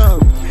hands is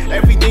up.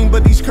 Everything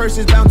but these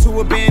curses bound to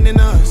abandon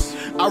us.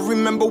 I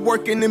remember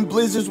working in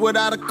blizzards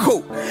without a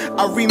coat.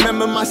 I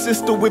remember my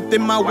sister whipped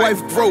and my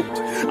wife groped.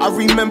 I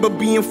remember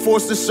being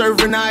forced to serve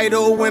an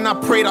idol. When I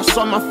prayed, I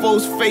saw my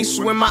foe's face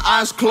when my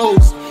eyes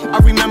closed. I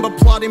remember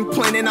plotting,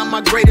 planning out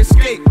my great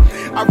escape.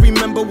 I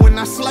remember when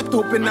I slept,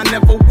 hoping I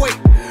never wake.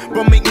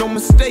 But make no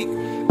mistake,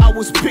 I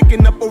was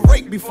picking up a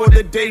rake before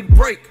the day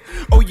break.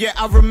 Oh yeah,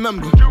 I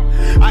remember.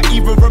 I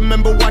even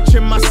remember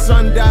watching my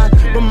son die,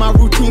 but my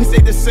routine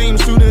stayed the same,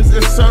 students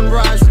at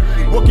sunrise.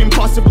 What can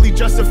possibly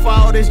justify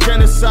all this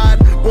genocide?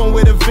 Born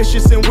with a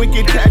vicious and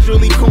wicked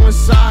casually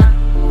coincide.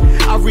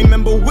 I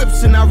remember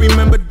whips and I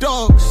remember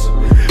dogs.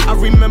 I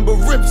remember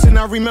rips and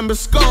I remember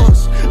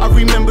scars. I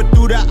remember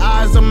through the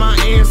eyes of my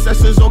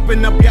ancestors.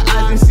 Open up your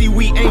eyes and see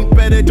we ain't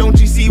better. Don't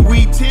you see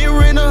we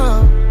tearing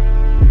up?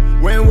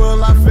 When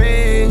will our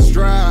face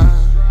dry?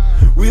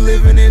 We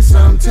living in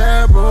some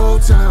terrible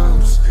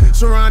times,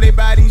 surrounded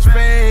by these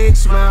fake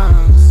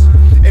smiles,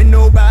 and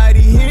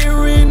nobody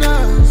hearing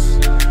us.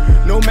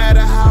 No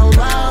matter how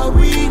loud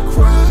we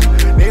cry,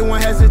 they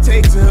won't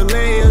hesitate to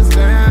lay us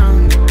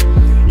down,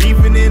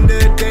 even in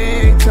the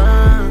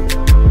daytime.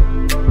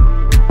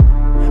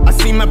 I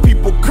see my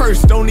people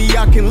cursed, only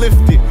I can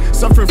lift it.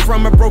 Suffering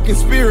from a broken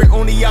spirit,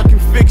 only I can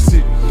fix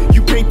it.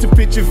 You paint the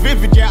picture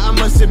vivid, yeah, I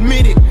must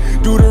admit it.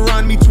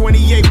 Deuteronomy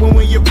 28, when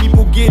will your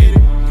people get it?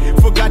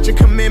 Forgot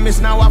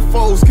commandments, now our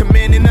foes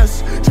commanding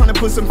us. Trying to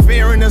put some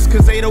fear in us,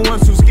 cause they the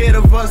ones who scared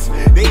of us.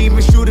 They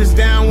even shoot us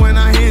down when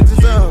our hands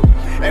is up.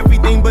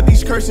 Everything but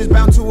these curses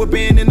bound to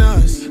abandon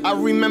us. I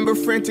remember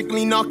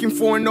frantically knocking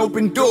for an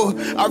open door.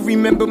 I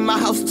remember my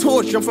house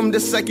torched, I'm from the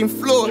second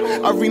floor.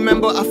 I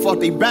remember I fought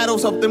they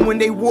battles, helped them when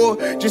they war,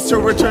 just to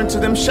return to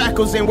them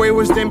shackles and way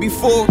worse than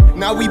before.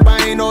 Now we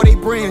buying all they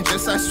brands,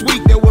 just last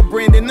week they were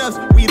branding us.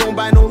 We don't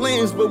buy no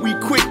lands, but we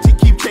quick to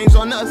keep chains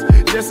on us.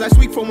 Just last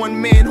week for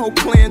one man, whole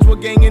clans were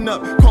ganging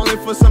up, calling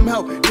for some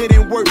help,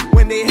 didn't work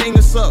when they hang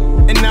us up.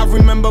 And I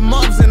remember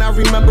mobs and I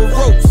remember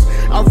ropes.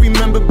 I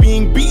remember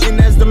being beaten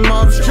as the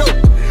mobs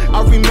joked.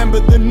 I remember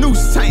the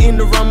noose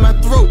tightened around my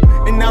throat.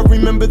 And I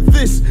remember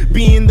this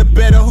being the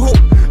better hope.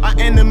 Our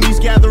enemies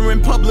gather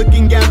in public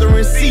and gather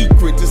in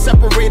secret to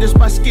separate us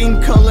by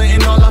skin color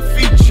and all our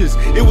features.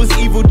 It was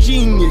evil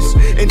genius.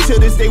 Until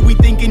this day we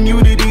thinking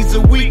unity's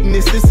a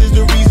weakness. This is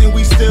the reason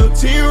we still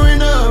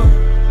tearing up.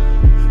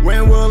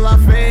 When will our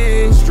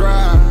face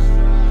dry?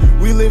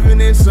 We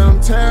living in some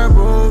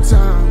terrible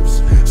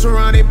times,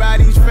 surrounded by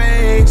these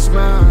fake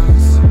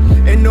smiles,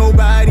 and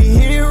nobody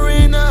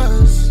hearing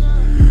us.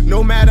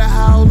 No matter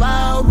how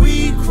loud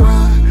we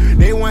cry,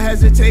 they won't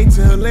hesitate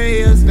to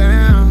lay us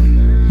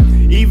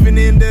down, even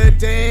in the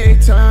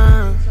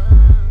daytime.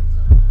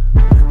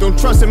 Don't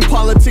trust in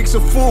politics, a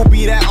fool,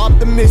 be that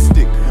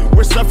optimistic.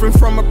 We're suffering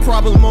from a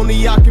problem, only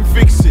y'all can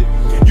fix it.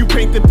 You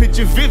paint the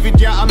picture vivid,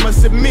 yeah, I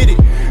must admit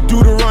it.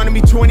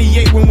 Deuteronomy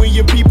 28, when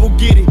your people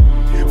get it.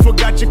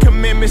 Forgot your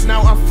commandments,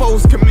 now our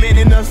foes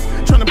commanding us.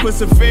 Trying to put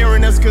some fear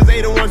in us, cause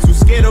they the ones who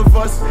scared of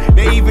us.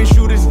 They even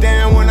shoot us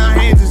down when our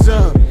hands is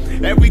up.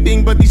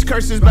 Everything but these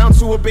curses bound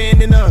to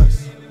abandon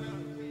us.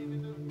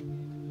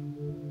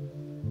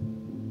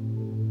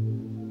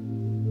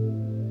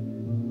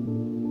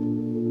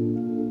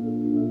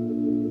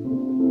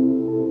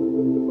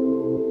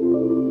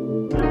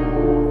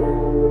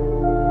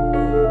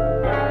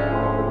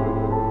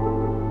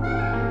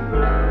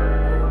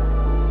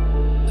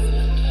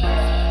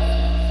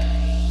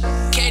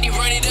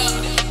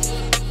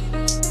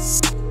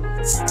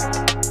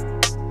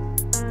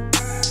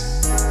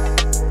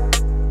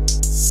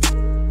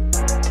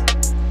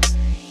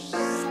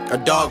 A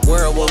dark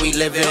world where we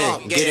live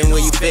in, get in where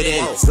you fit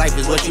in. Life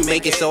is what you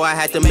make it, so I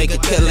had to make a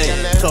killing.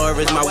 Torah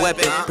is my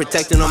weapon,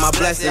 protecting all my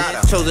blessings.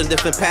 Chosen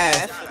different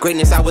path,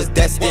 greatness I was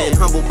destined.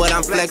 Humble but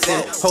I'm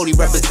flexing, holy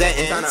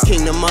representing.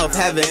 Kingdom of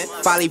heaven,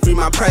 folly free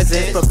my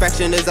presence.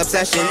 Perfection is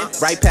obsession,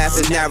 right path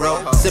is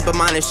narrow. Simple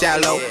mind is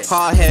shallow,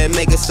 hard head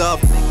make it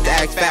soft.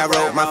 Act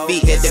Pharaoh, my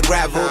feet hit the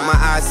gravel. My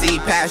eyes see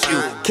past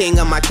you, king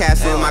of my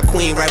castle. My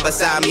queen right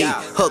beside me,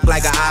 hooked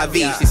like an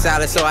IV. She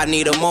solid so I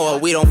need her more.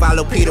 We don't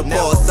follow Peter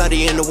Paul,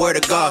 studying the word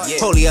of God.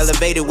 Holy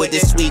elevated with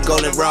this sweet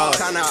golden rod.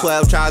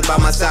 12 tribes by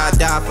my side,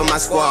 die for my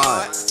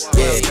squad.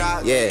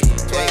 Yeah,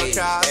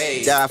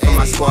 die for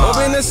my squad.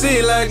 Open the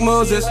sea like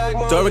Moses,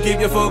 Torah keep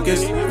your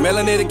focus.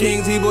 Melanated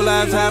kings, Hebrew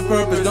lives have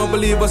purpose. Don't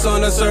believe what's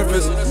on the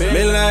surface.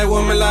 Men lie,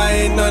 woman lie,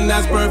 ain't none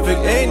that's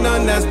perfect. Ain't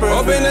none that's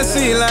perfect. Open the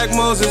sea like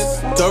Moses,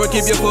 Torah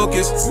keep your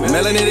focus.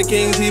 Melanated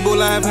kings, Hebrew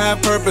lives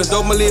have purpose.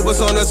 Don't believe what's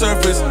on the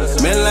surface.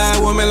 Men lie,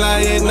 woman lie,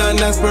 ain't none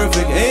that's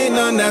perfect. Ain't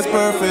none that's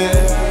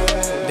perfect.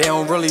 They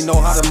don't really know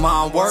how the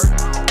mind work.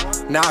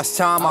 Now it's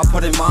time I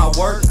put in my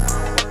work.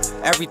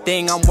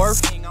 Everything I'm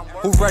worth.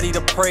 Who ready to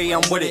pray,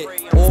 I'm with it.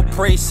 All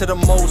praise to the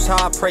Most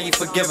High, pray you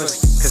forgive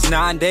us. Cause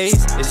 9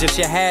 days is just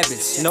your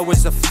habits. Know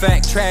it's a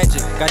fact,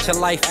 tragic, got your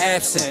life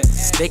absent.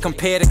 They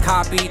compare the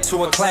copy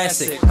to a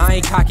classic. I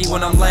ain't cocky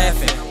when I'm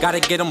laughing. Gotta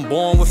get them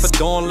born with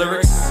adorned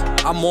lyrics.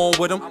 I'm on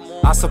with them,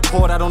 I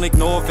support, I don't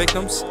ignore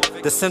victims.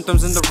 The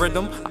symptoms in the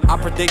rhythm, I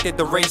predicted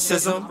the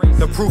racism.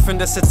 The proof in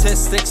the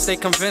statistics, they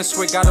convinced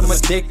we got them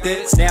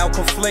addicted. Now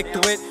conflict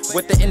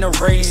with the inner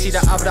race. See the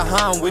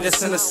Abraham with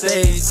us in the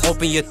stage.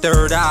 Open your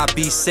third eye,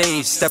 be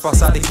sage, step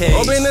outside the cage.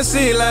 Open the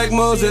sea like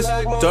Moses,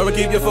 Torah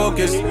keep your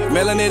focus.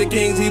 Melanated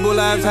kings, Hebrew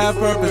lives have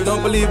purpose.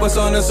 Don't believe what's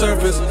on the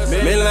surface.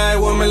 Men lie,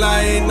 woman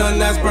lie, ain't none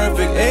that's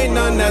perfect. Ain't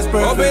none that's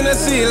perfect. Open the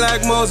sea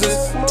like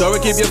Moses, Torah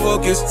keep your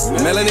focus.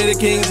 Melanated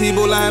kings,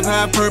 Hebrew lives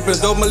have purpose.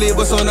 Don't believe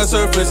what's on the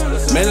surface.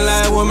 Men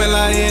lie, woman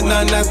lie, ain't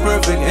none that's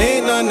perfect.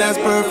 Ain't none that's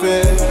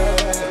perfect.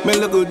 Man,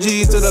 look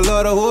G's to the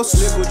Lord of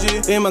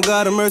hosts. In my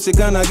God of mercy,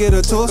 can I get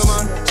a toast?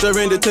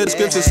 Surrender to the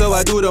scripture, so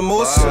I do the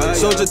most.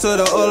 Soldier to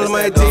the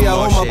Almighty, I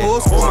hold my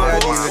post.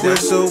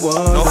 There's so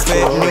one. No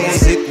fake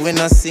music, we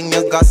no sing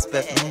your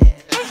gospel.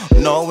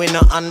 No, we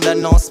no under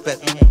no spell.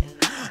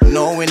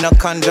 No, we no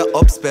conjure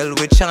up spell.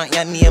 We chant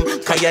your name,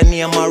 cause your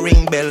name a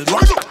ring bell.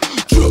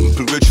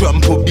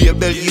 Trample,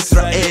 Babel,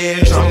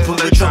 Israel. Trample,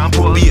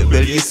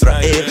 Babel,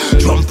 Israel.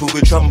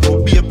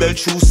 Trample, Babel,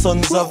 true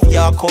sons of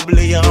Jacob,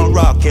 Leah and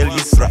Rachel,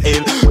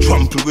 Israel.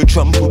 Trample,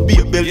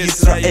 Babel,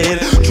 Israel.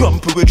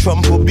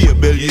 Trample,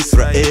 Babel,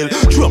 Israel.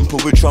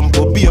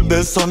 Trample,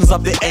 Babel, sons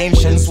of the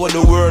ancients, what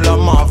the world of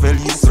marvel,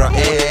 Israel.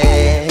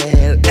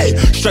 Hey,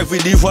 strive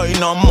with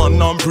divine and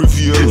man and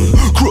prevail.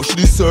 Crush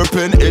the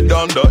serpent head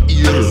on the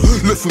heel.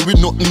 Left me with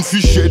nothing for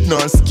shed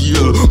nor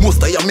scale. Most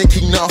I am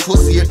making now for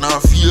see it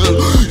nor feel.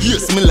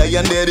 Yes, me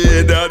lion dead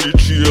head of the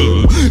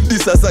trail.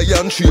 This as I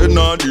am train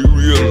on the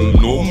real.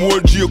 No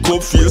more Jacob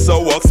face a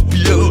wax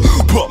pale.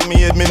 Pop me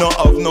head, me not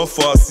have no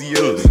fast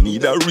sale.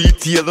 Neither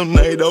retail,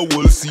 neither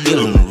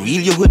wholesale.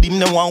 Real you with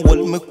him, they want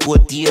hold me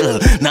coat tail.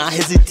 Nah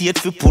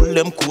hesitate fi pull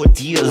them coat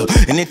tail.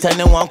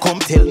 Anytime they want come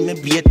tell me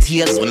be a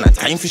tales. When I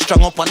time fi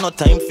strong up and no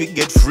time fi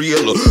get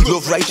frail.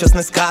 Love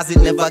righteousness cause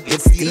it never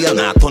gets stale.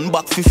 Nah turn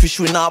back fi fish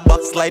we nah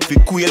backslide fi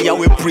quail. Yeah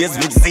we praise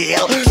with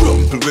zeal.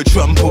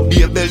 Trample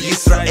Babel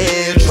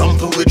Israel.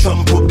 Trample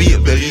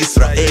Babel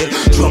Israel.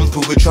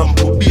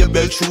 Trample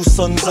Babel true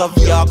sons of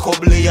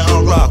Jacob, Leah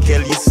and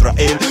Rachel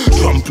Israel.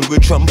 Trample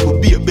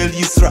Babel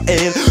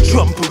Israel.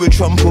 Trample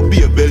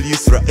Babel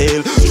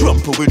Israel.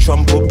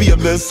 Trample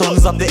Babel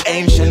sons of the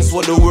ancients.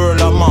 What the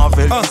world of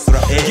marvel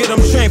Israel. Get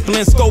them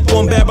trampling, scope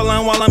on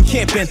Babylon while I'm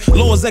camping.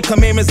 Laws and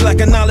commandments like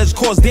a knowledge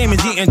cause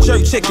damage. Eating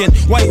jerk chicken,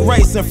 white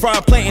rice and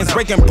fried plantains.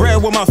 Breaking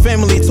bread with my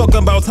family,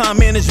 talking about time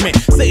management.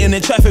 Sitting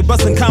in traffic,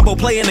 busting combo,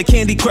 playing the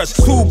Candy Crush.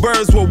 2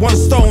 birds with 1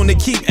 stone to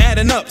keep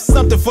adding up.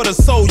 Something for the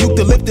soul,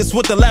 eucalyptus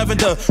with the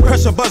lavender.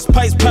 Pressure bust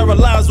pipes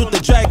paralyzed with the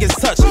dragon's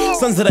touch.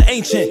 Sons of the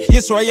ancient,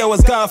 Israel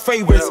is God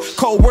favorites.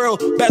 Cold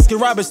world, Baskin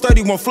Robbins,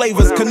 31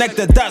 flavors. Connect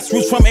the dots,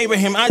 roots from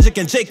Abraham, Isaac,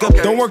 and Jacob.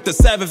 Don't work the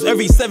Sabbath,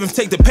 every 7th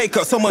take the pay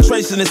cut. So much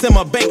righteousness in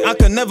my bank, I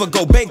could never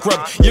go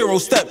bankrupt. Euro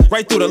step,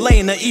 right through the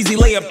lane, an easy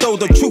layup. Throw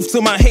the truth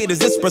to my haters,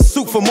 this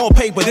pursuit for more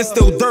paper. There's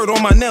still dirt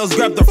on my nails,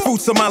 grab the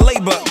fruits of my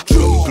labor.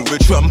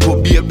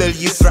 Trample Babel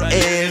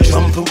Israel.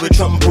 Trample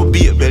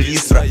Babel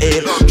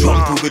Israel.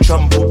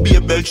 Trample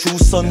Babel true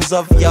sons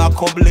of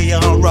Jacob, Leah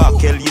and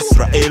Rachel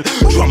Israel.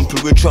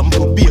 Trample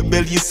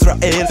Babel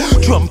Israel.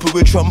 Trample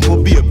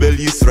Babel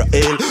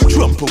Israel.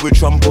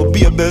 Trample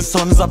Babel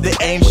sons of the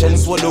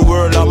ancients. What the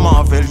world of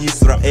marvel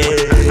Israel.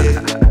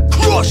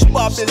 Crush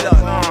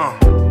Babylon.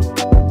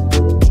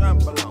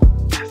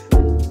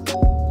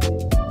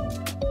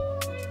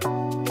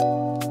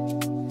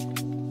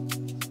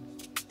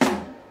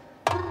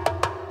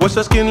 Wash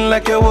your skin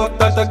like you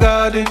walked out the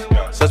garden.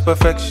 Such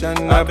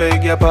perfection, I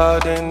beg your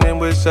pardon. And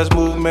with such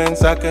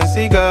movements, I can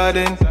see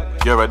garden.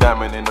 You're a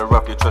diamond in the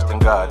rough, you trust in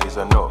God is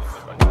enough.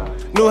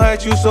 No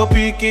height, you so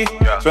peaky.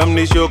 From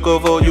this yoke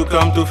of old, you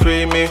come to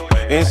free me.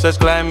 In such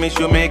climates,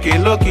 you make it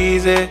look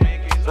easy.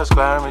 Such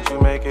climates, you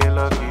make it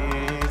look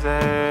easy.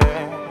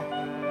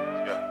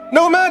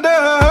 No matter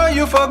how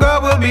you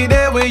forgot, we'll be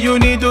there when you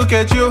need to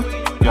catch you.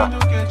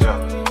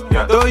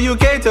 Though you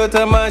cater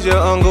to mind your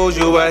own goals,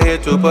 you are here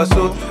to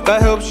pursue.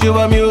 God helps you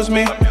amuse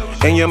me.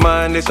 In your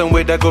mind, there's some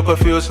way that go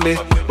profusely.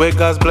 With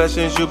God's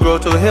blessings, you grow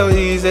to hell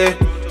easy.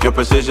 Your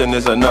precision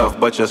is enough,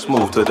 but you're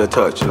smooth to the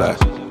touch, like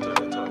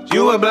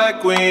you a black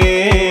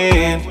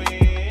queen,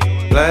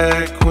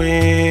 black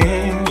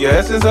queen. Your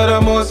essence of the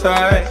most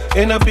high.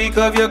 In the peak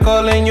of your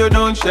calling, you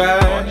don't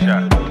shine.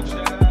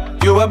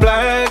 You a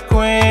black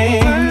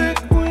queen,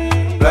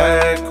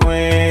 black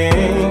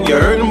queen. You're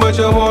hurting, but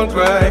you won't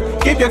cry.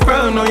 Keep your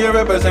crown, know you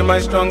represent my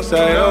strong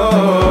side. Oh,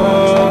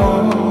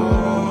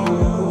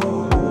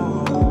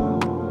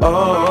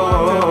 oh.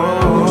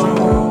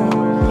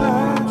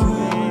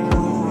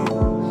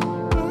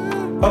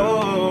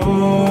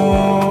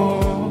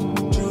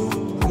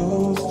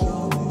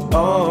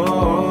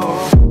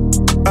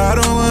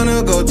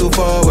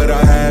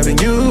 Without having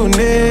you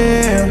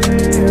near,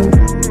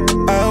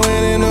 I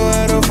wouldn't know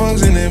how to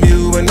function if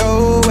you were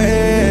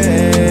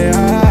nowhere. I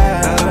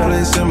have a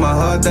place in my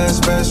heart that's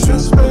special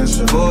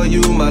for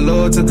you, my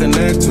Lord, to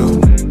connect to.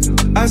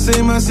 I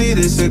say my seat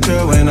is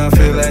secure when I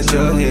feel that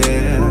you're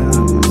here.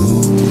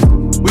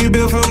 We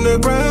built from the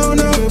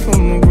ground up.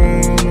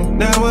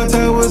 Now our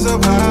towers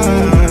up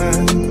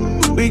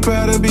high. We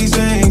cry to be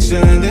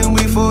sanctioned, then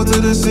we fall to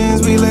the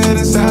sins we let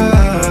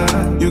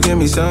aside. You give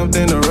me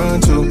something to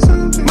run to.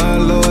 My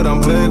Lord,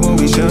 I'm plagued when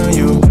we shun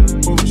you.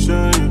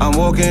 I'm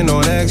walking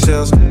on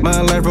eggshells.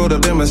 My life wrote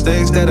up the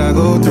mistakes that I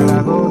go through.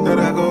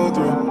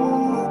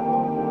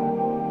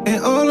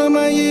 In all of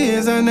my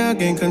years, I now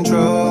gain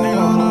control.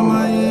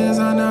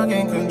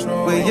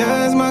 With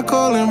ya is my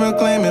calling,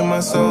 reclaiming my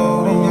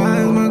soul.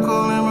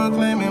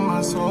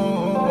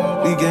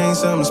 We gained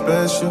something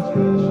special.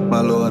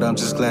 My Lord, I'm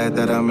just glad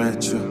that I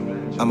met you.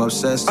 I'm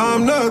obsessed.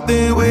 I'm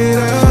nothing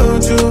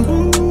without you.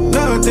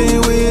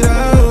 Nothing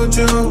without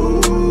you.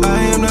 I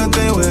am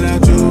nothing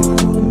without you.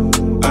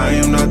 I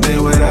am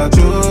nothing without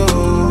you.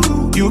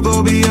 You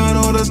go beyond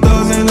all the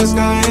stars in the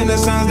sky and the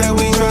signs that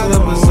we try to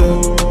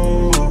pursue.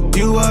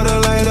 You are the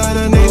light of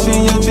the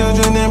nation, your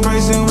children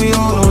embracing, we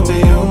hold on to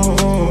you.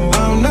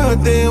 I'm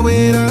nothing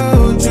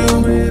without you.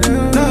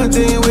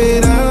 Nothing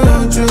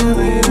without you.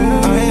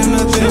 I am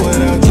nothing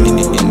without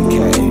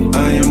you. I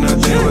am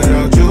nothing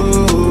without you.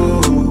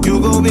 You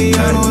go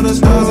beyond all the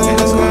stars in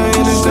the sky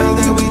and the signs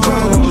that we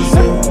try to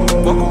pursue.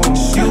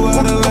 You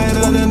are the light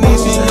of the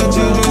nation, your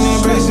children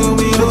embracing,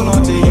 we hold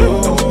on to you.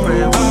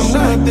 I'm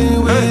nothing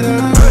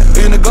without.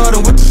 In the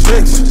garden with the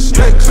snakes,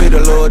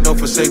 Lord don't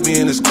forsake me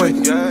in this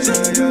quake.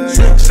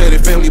 Say they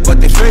family,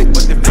 but they fake.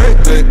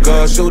 Let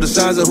God show the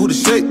signs of who to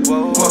shake.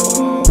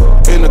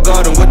 In the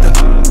garden with the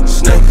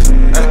snakes,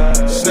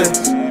 snakes,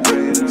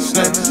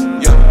 snakes.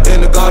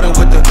 In the garden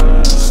with the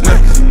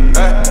snakes,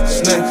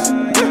 snakes,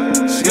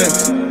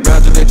 snakes.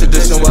 In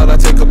tradition while I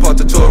take apart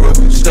the Torah.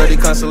 Study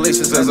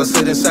constellations as I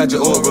sit inside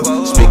your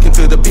aura. Speaking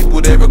to the people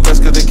they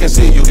request cause they can't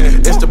see you.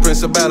 It's the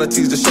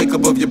principalities that shake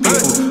above your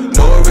people.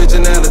 No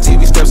originality,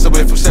 we steps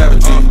away from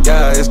savagery.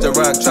 Yeah, it's the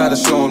rock, try to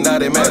show them, now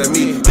they mad at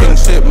me.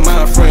 Kingship,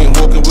 mind frame,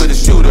 walking with a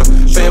shooter.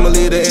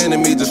 Family, the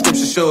enemy, the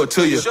scripture show it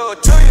to you.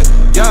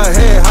 Y'all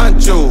head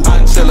honcho.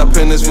 Sell up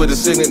in this with a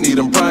signet, need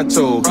them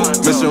pronto.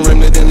 Missing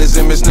remnant in this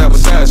image, now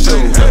it's show.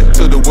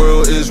 To the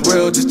world is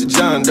real, just a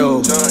John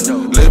Doe.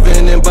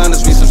 Living in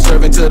bondage, we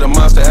subservient to the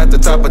monster at the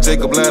top of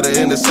Jacob ladder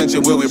in the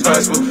century where we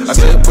prosper. I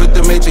said with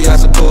the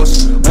matriarchs of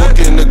course,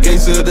 walking the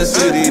gates of the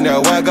city.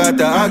 Now I got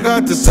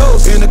the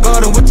souls in the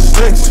garden with the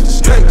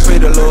snakes. Pray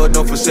the Lord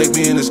don't forsake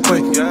me in this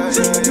quake.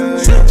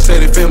 Say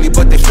they family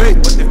but they fake.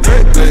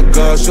 Let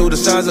God show the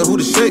signs of who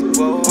to shake.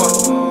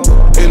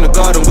 In the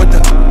garden with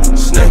the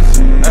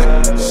snakes,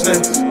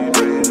 snakes,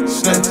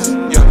 snakes.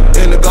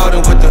 In the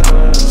garden with the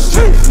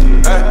snakes,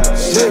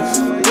 snakes,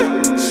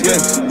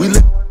 snakes. We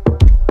live.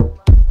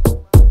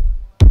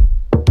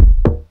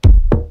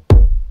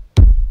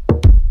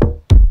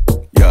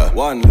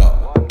 One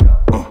love,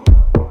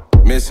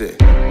 miss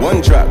it.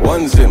 One track,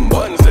 one symbol.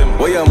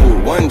 Where you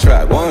move, one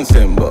track, one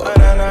symbol.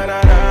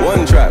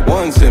 One track,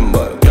 one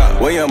symbol.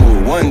 Where you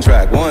move, one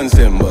track, one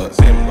symbol.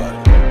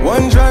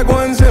 One track,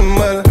 one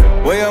symbol.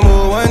 Where you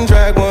move, one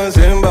track, one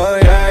symbol.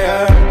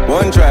 Yeah, yeah.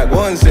 One track,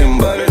 one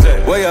symbol.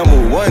 Where you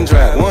move, one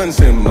track, one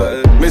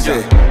symbol. Miss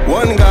it.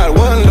 One God,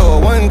 one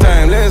Lord, one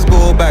time. Let's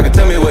go back and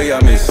tell me where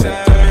you're missing.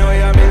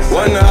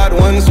 One heart,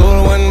 one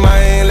soul, one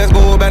mind. Let's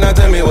go back and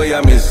tell me where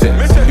you're missing.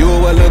 You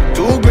will look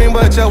too green,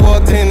 but you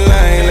walked in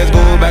line. Let's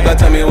go back and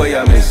tell me where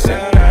you're missing.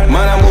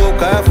 Man, I move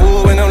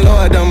careful when I'm low,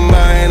 I don't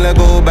mind. Let's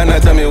go back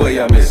and tell me where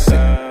you're missing.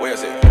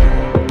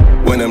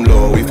 When I'm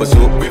low, we for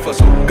soup,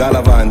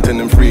 Galavanting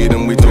and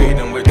freedom we took.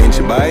 Inch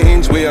by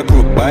inch, we are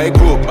group by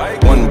group.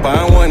 One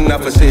by one,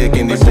 not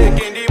forsaking the book.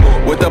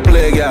 With the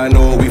plague, yeah, I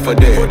know we for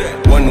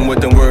dead. One with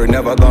the word,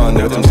 never gone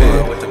with them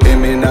said.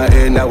 Him in our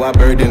head, now our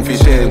burden fi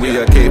shed. We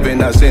are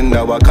caving our sin,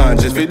 now our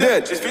conscience fi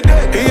dead.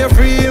 He a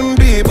freeing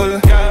people,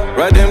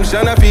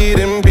 redemption a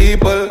feeding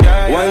people.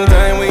 One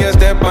time we a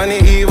step on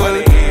the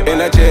evil.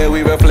 In a chair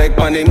we reflect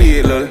on the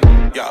needle.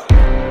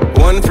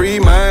 One free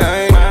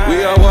mind,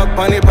 we a walk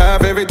on the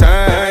path every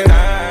time.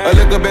 A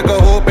little bit of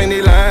hope in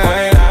the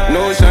line.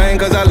 No shine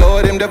cause our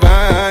Lord him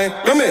divine.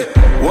 Come here,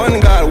 one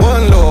God,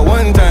 one Lord,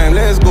 one time.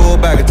 Let's go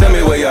back and tell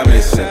me where you're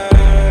missing.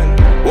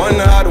 One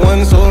heart,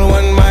 one soul,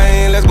 one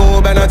mind. Let's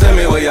go back and tell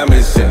me where you're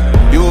missing.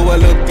 You will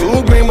look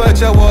too green but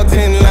you walked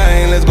in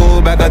line. Let's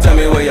go back and tell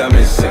me where you're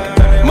missing.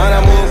 Man,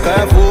 I move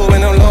careful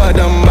when I'm low, I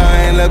don't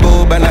mind. Let's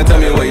go back and tell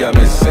me where you're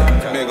missing.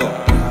 Let me go.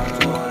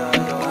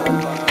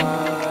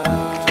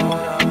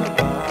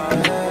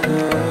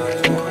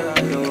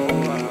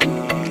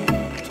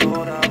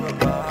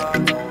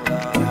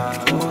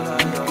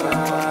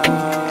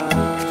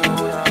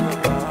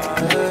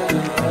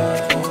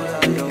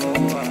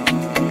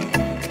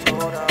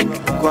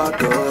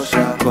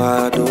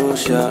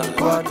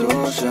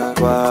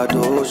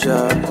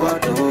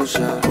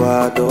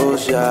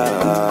 Guadosha,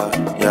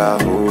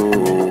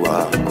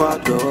 Yahuwah.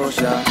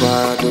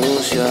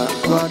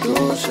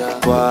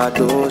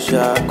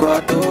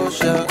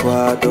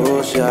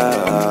 Guadosha,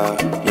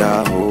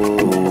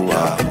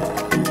 Yahuwah.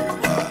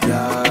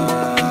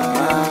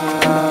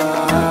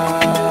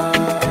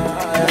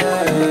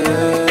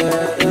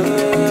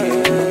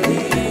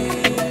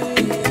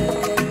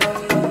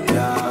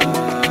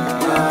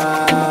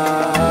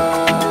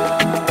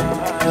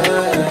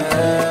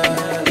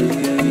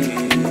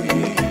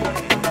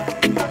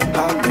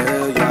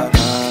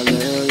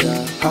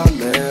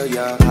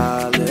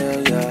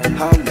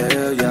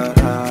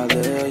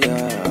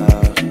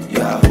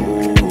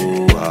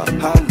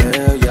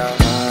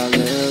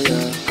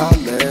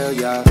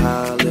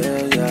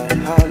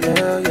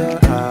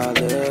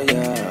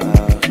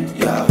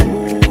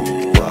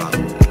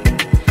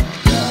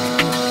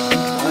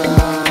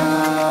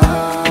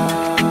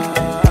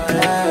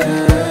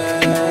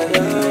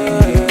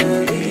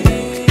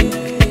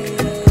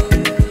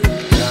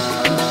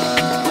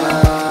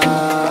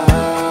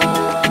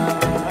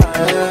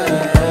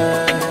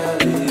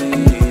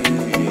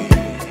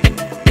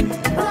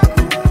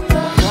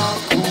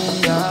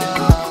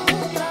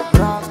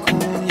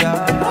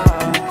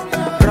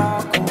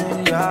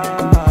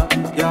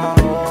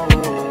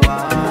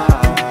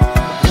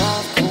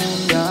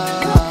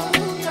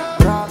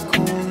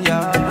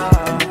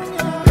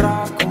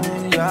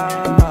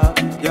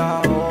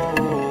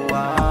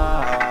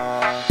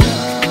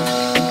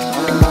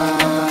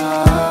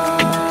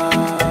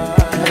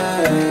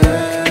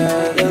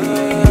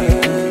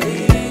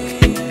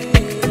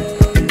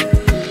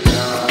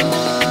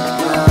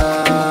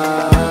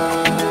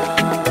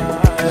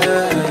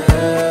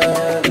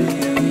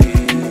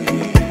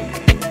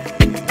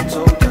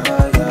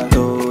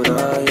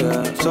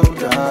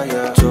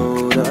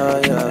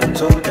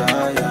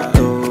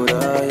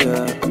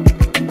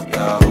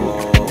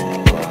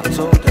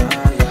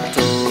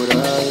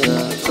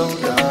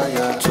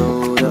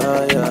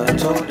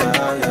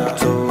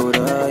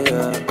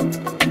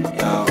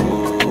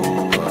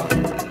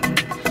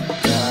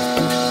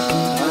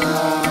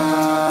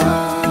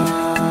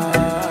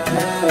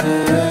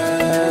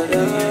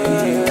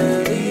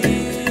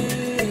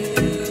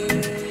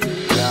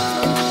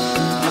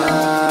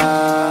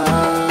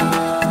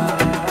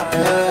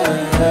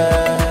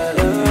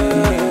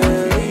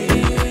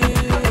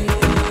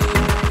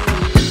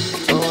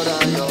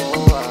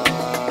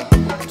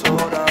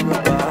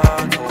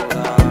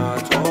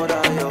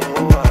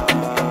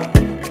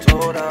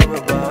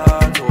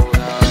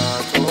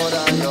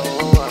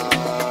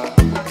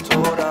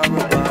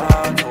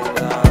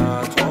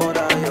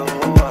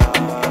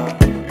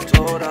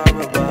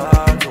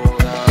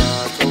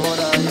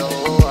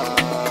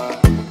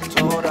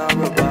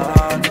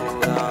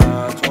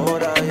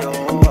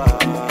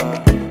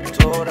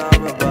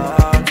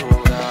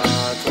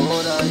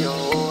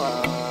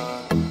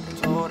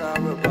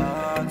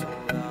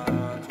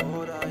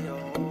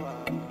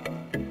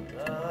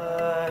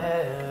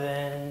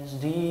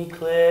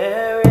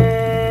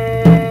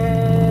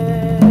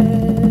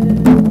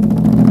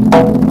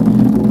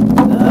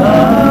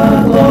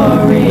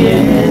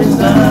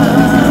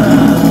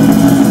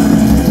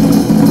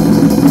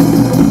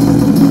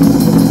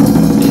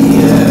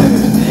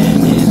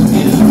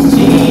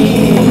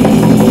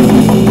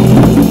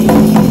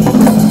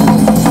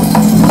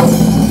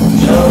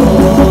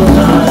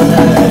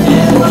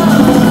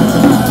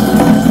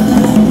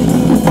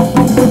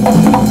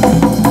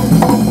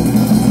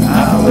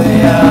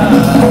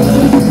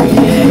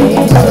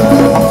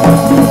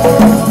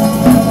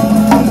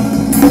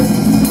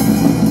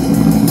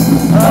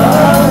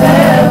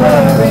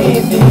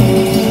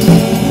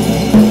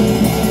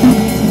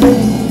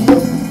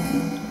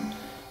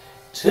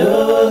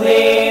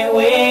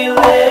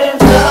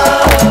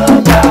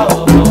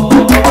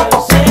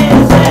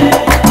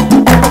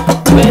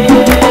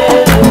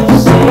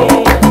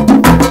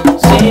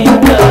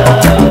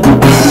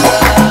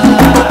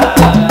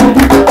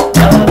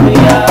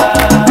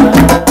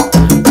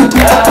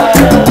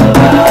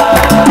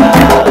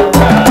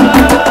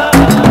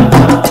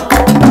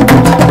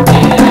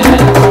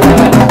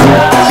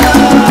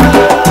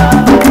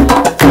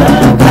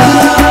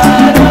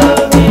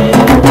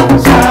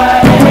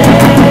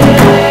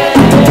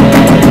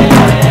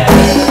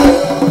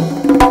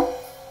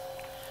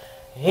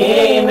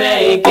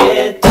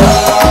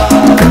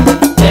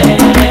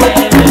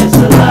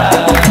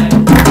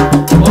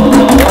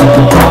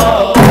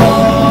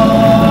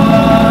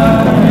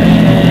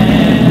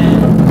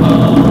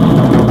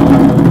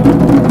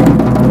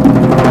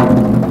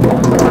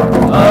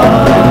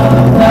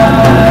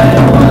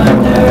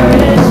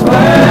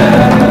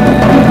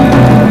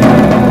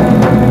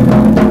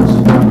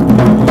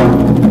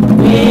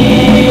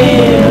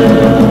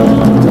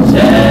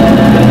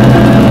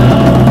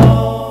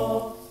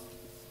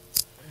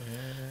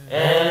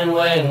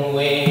 when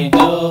we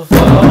do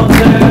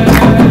falter,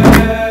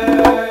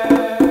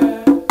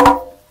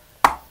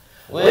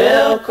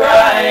 we'll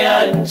cry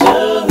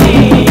unto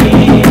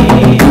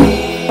thee.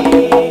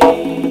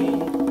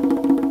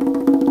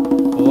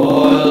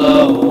 For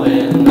lo,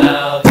 when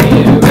thou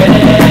hearest,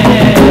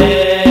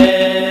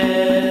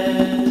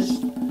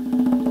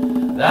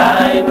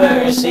 thy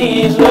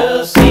mercies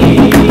will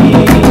see.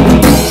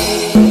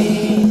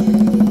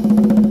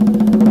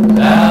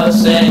 Thou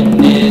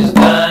sendest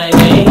thine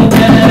angels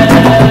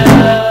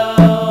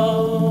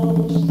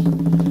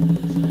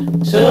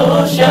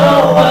to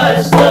show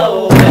us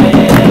the way.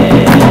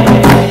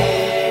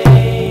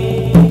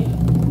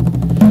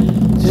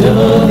 To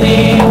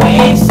thee we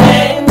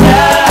send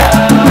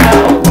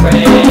out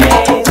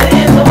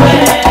praises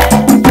when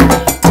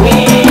we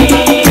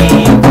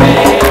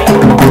pray.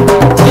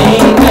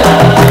 Sing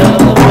of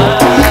the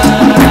might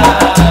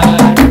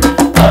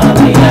of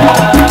the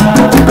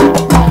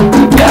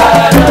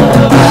God of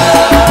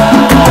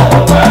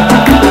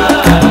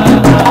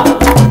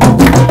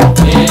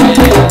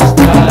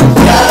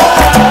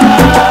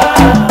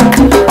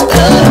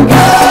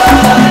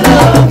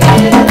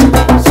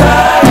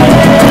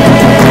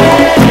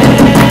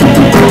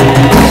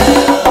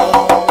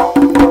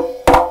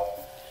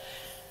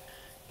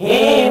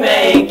He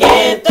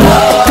maketh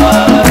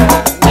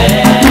darkness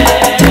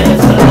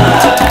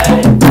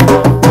light,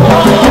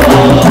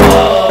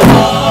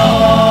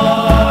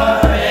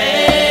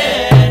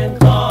 and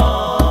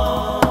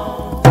calm.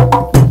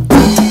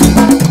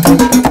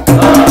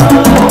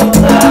 All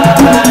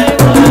thy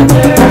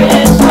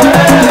wondrous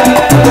works we'll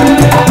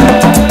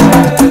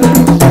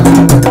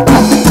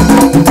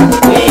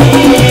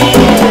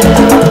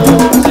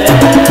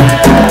tell.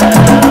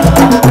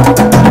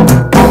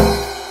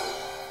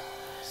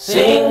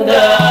 Sing of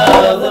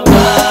the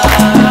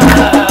might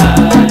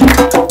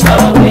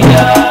of the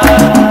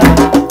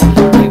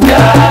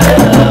God of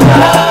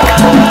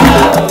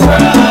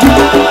Abraham.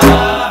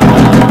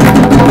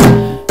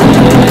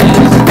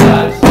 Is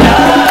God's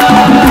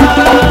God,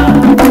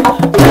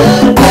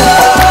 the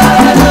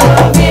God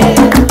of Israel.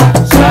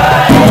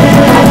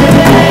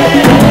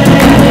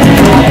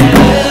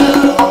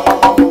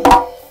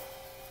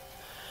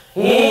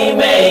 He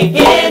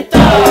maketh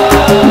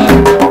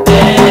darkness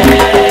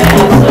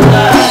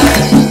light.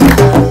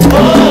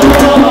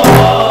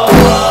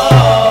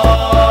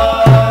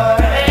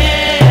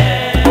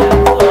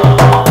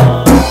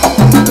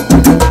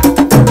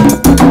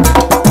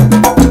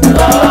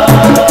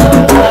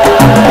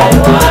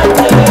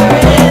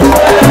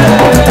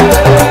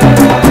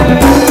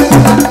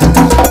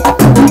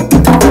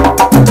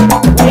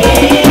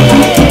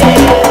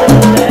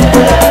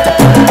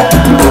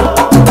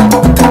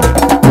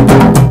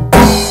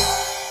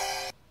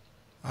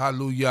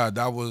 Hallelujah.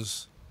 That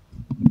was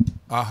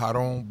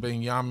Aharon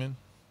Benjamin.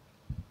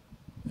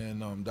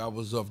 And that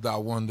was of thy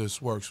wondrous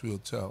works we'll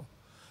tell.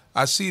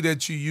 I see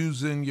that you're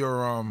using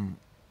your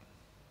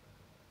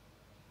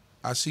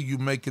I see you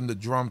making the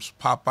drums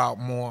pop out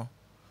more,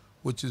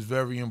 which is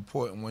very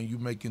important when you're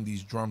making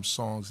these drum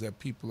songs that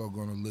people are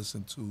going to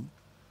listen to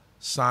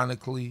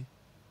sonically.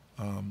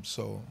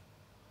 So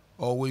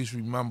always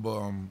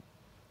remember,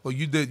 well,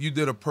 you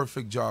did a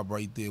perfect job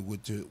right there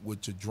with your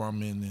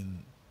drumming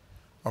and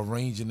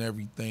arranging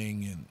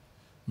everything and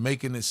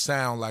making it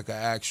sound like an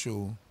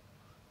actual,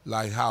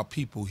 like how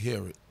people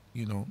hear it,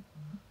 you know,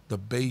 the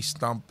bass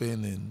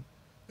thumping and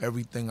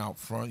everything out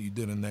front. You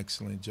did an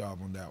excellent job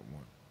on that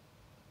one.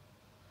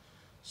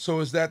 So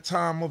it's that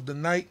time of the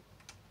night,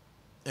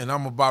 and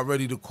I'm about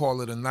ready to call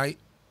it a night.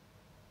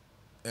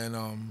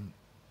 And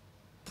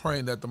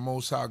praying that the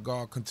Most High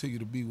God continue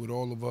to be with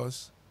all of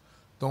us.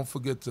 Don't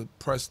forget to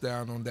press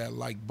down on that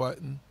like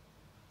button.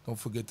 Don't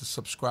forget to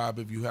subscribe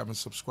if you haven't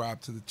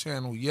subscribed to the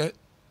channel yet.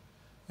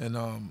 And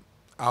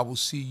I will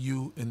see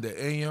you in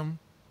the AM.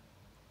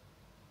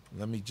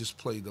 Let me just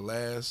play the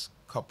last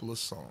couple of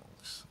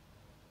songs.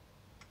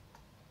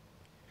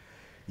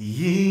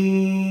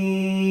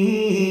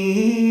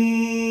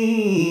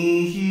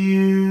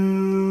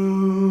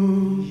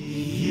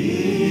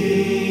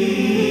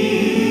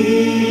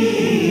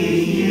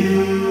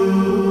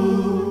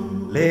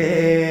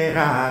 Les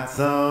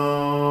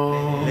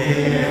razzons,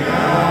 les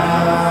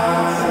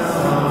razzons,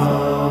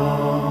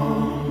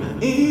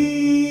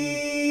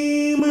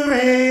 im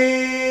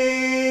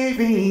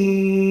revi,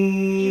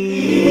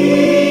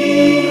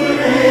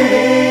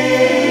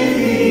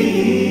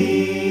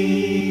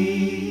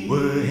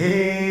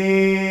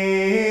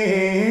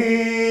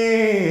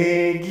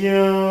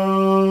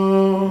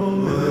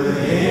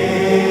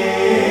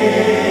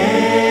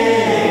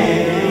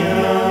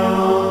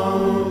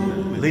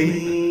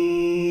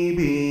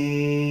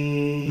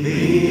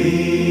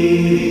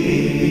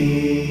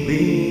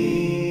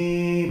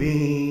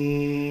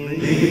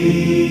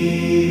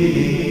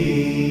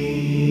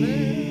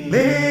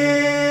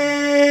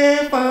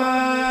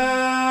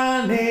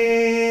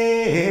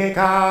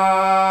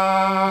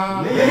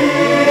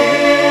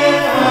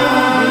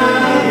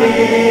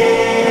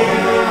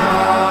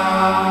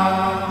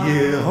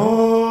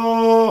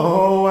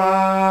 Yehovah,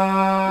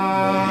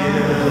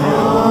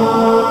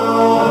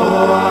 Yehovah.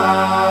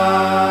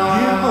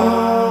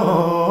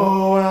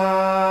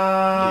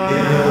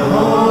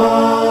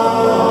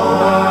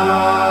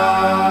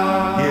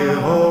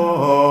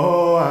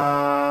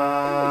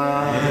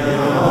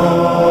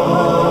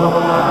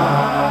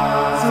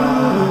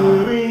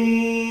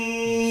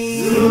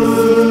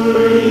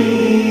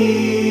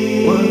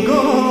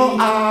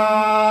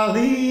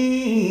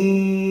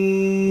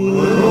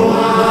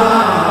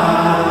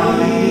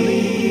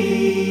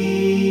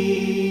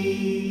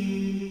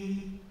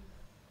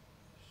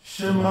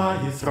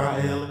 Shema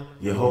Yisrael,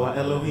 Yehovah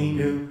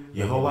Eloheinu,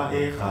 Yehovah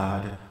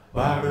Echad,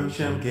 Baruch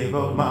Shem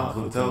Kevod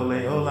Malchuto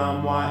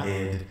Leolam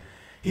Wa'ed.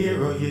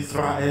 Hear, O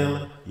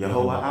Yisrael,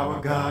 Yehovah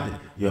our God,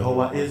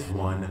 Yehovah is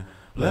one.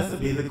 Blessed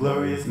be the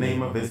glorious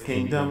name of his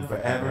kingdom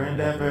forever and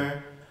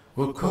ever.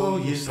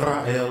 Ukol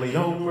Yisrael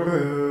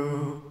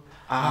Yomru.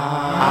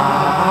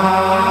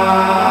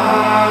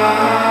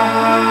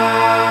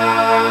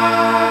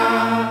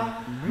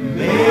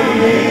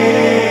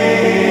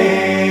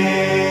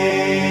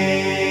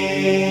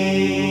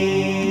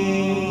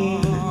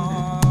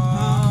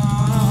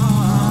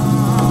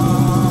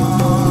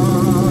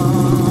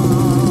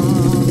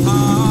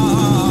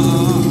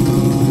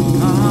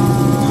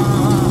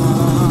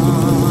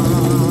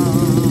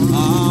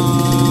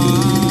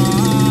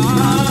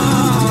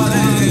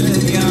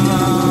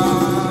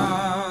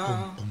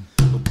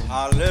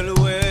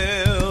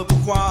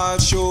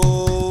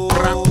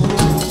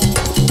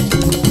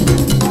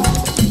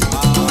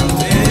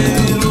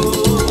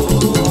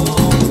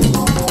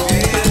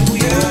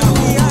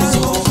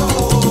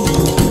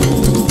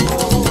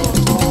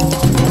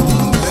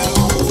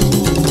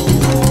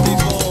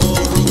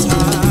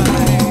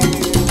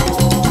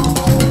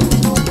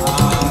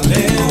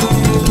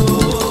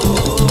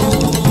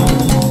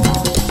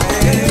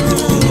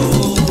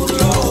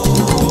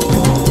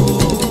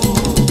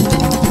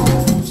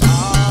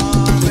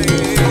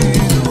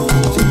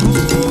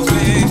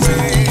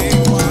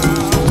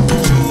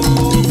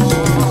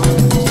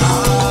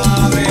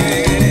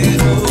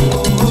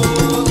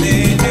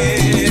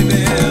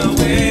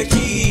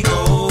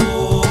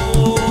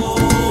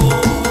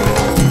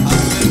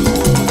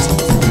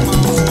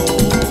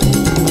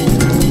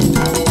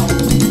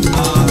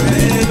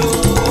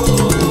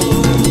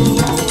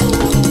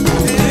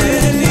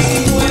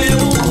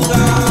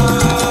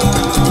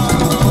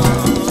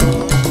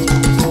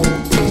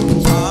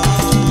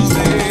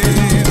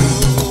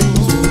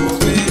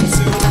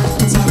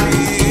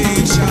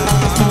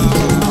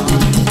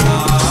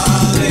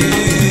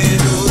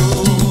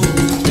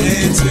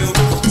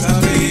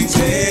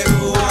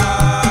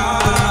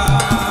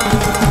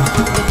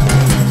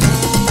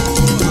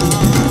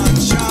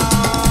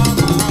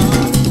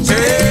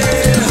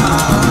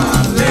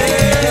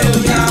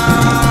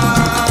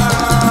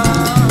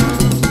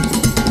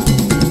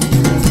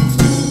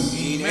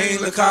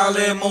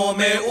 Emo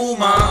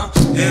meuma,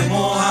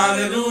 emo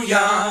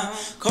hallelujah,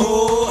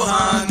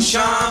 Kohan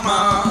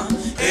Shama,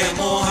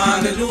 emo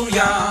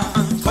hallelujah,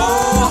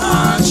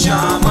 Kohan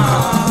Shama,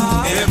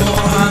 emo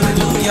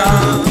hallelujah,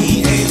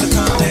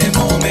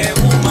 emo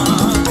meuma,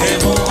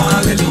 emo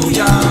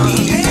hallelujah,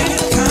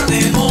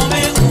 emo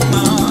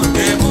meuma,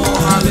 emo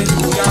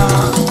hallelujah,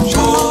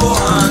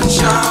 Kohan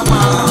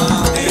Shama,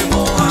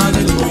 emo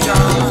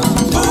hallelujah,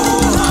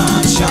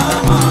 Kohan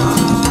Shama.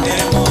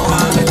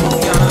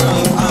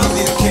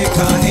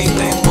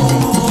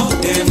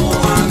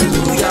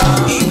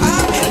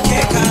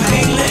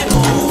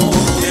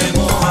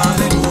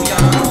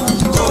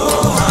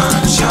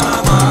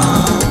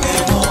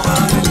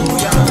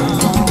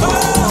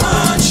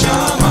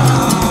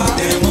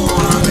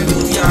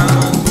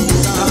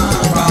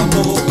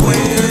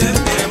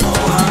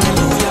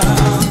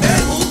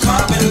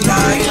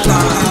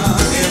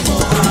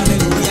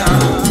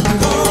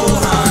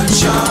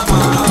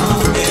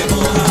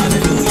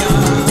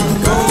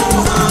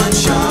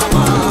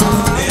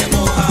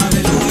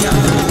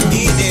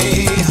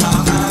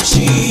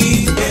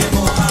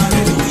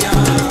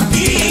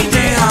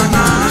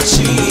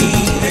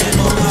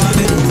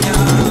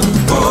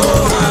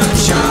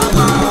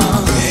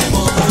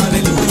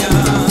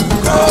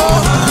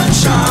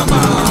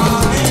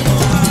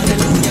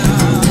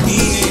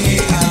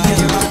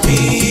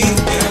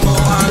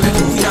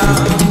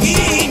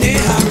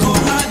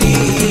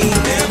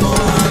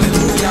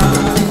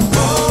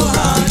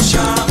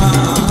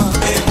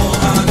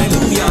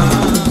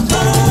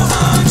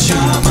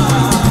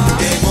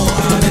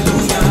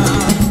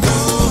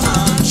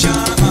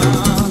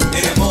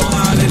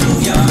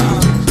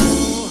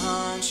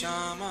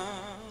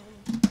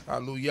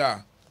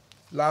 Hallelujah.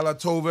 Lala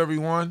Tov,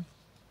 everyone.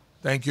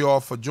 Thank you all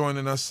for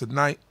joining us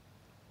tonight.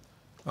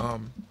 I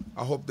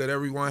hope that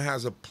everyone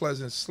has a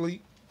pleasant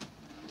sleep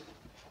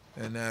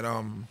and that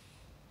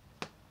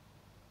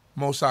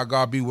Most High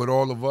God be with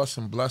all of us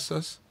and bless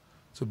us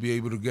to be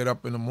able to get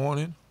up in the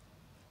morning,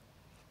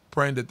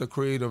 praying that the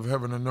Creator of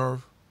heaven and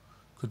earth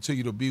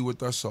continue to be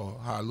with us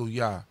all.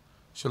 Hallelujah.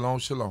 Shalom,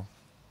 shalom.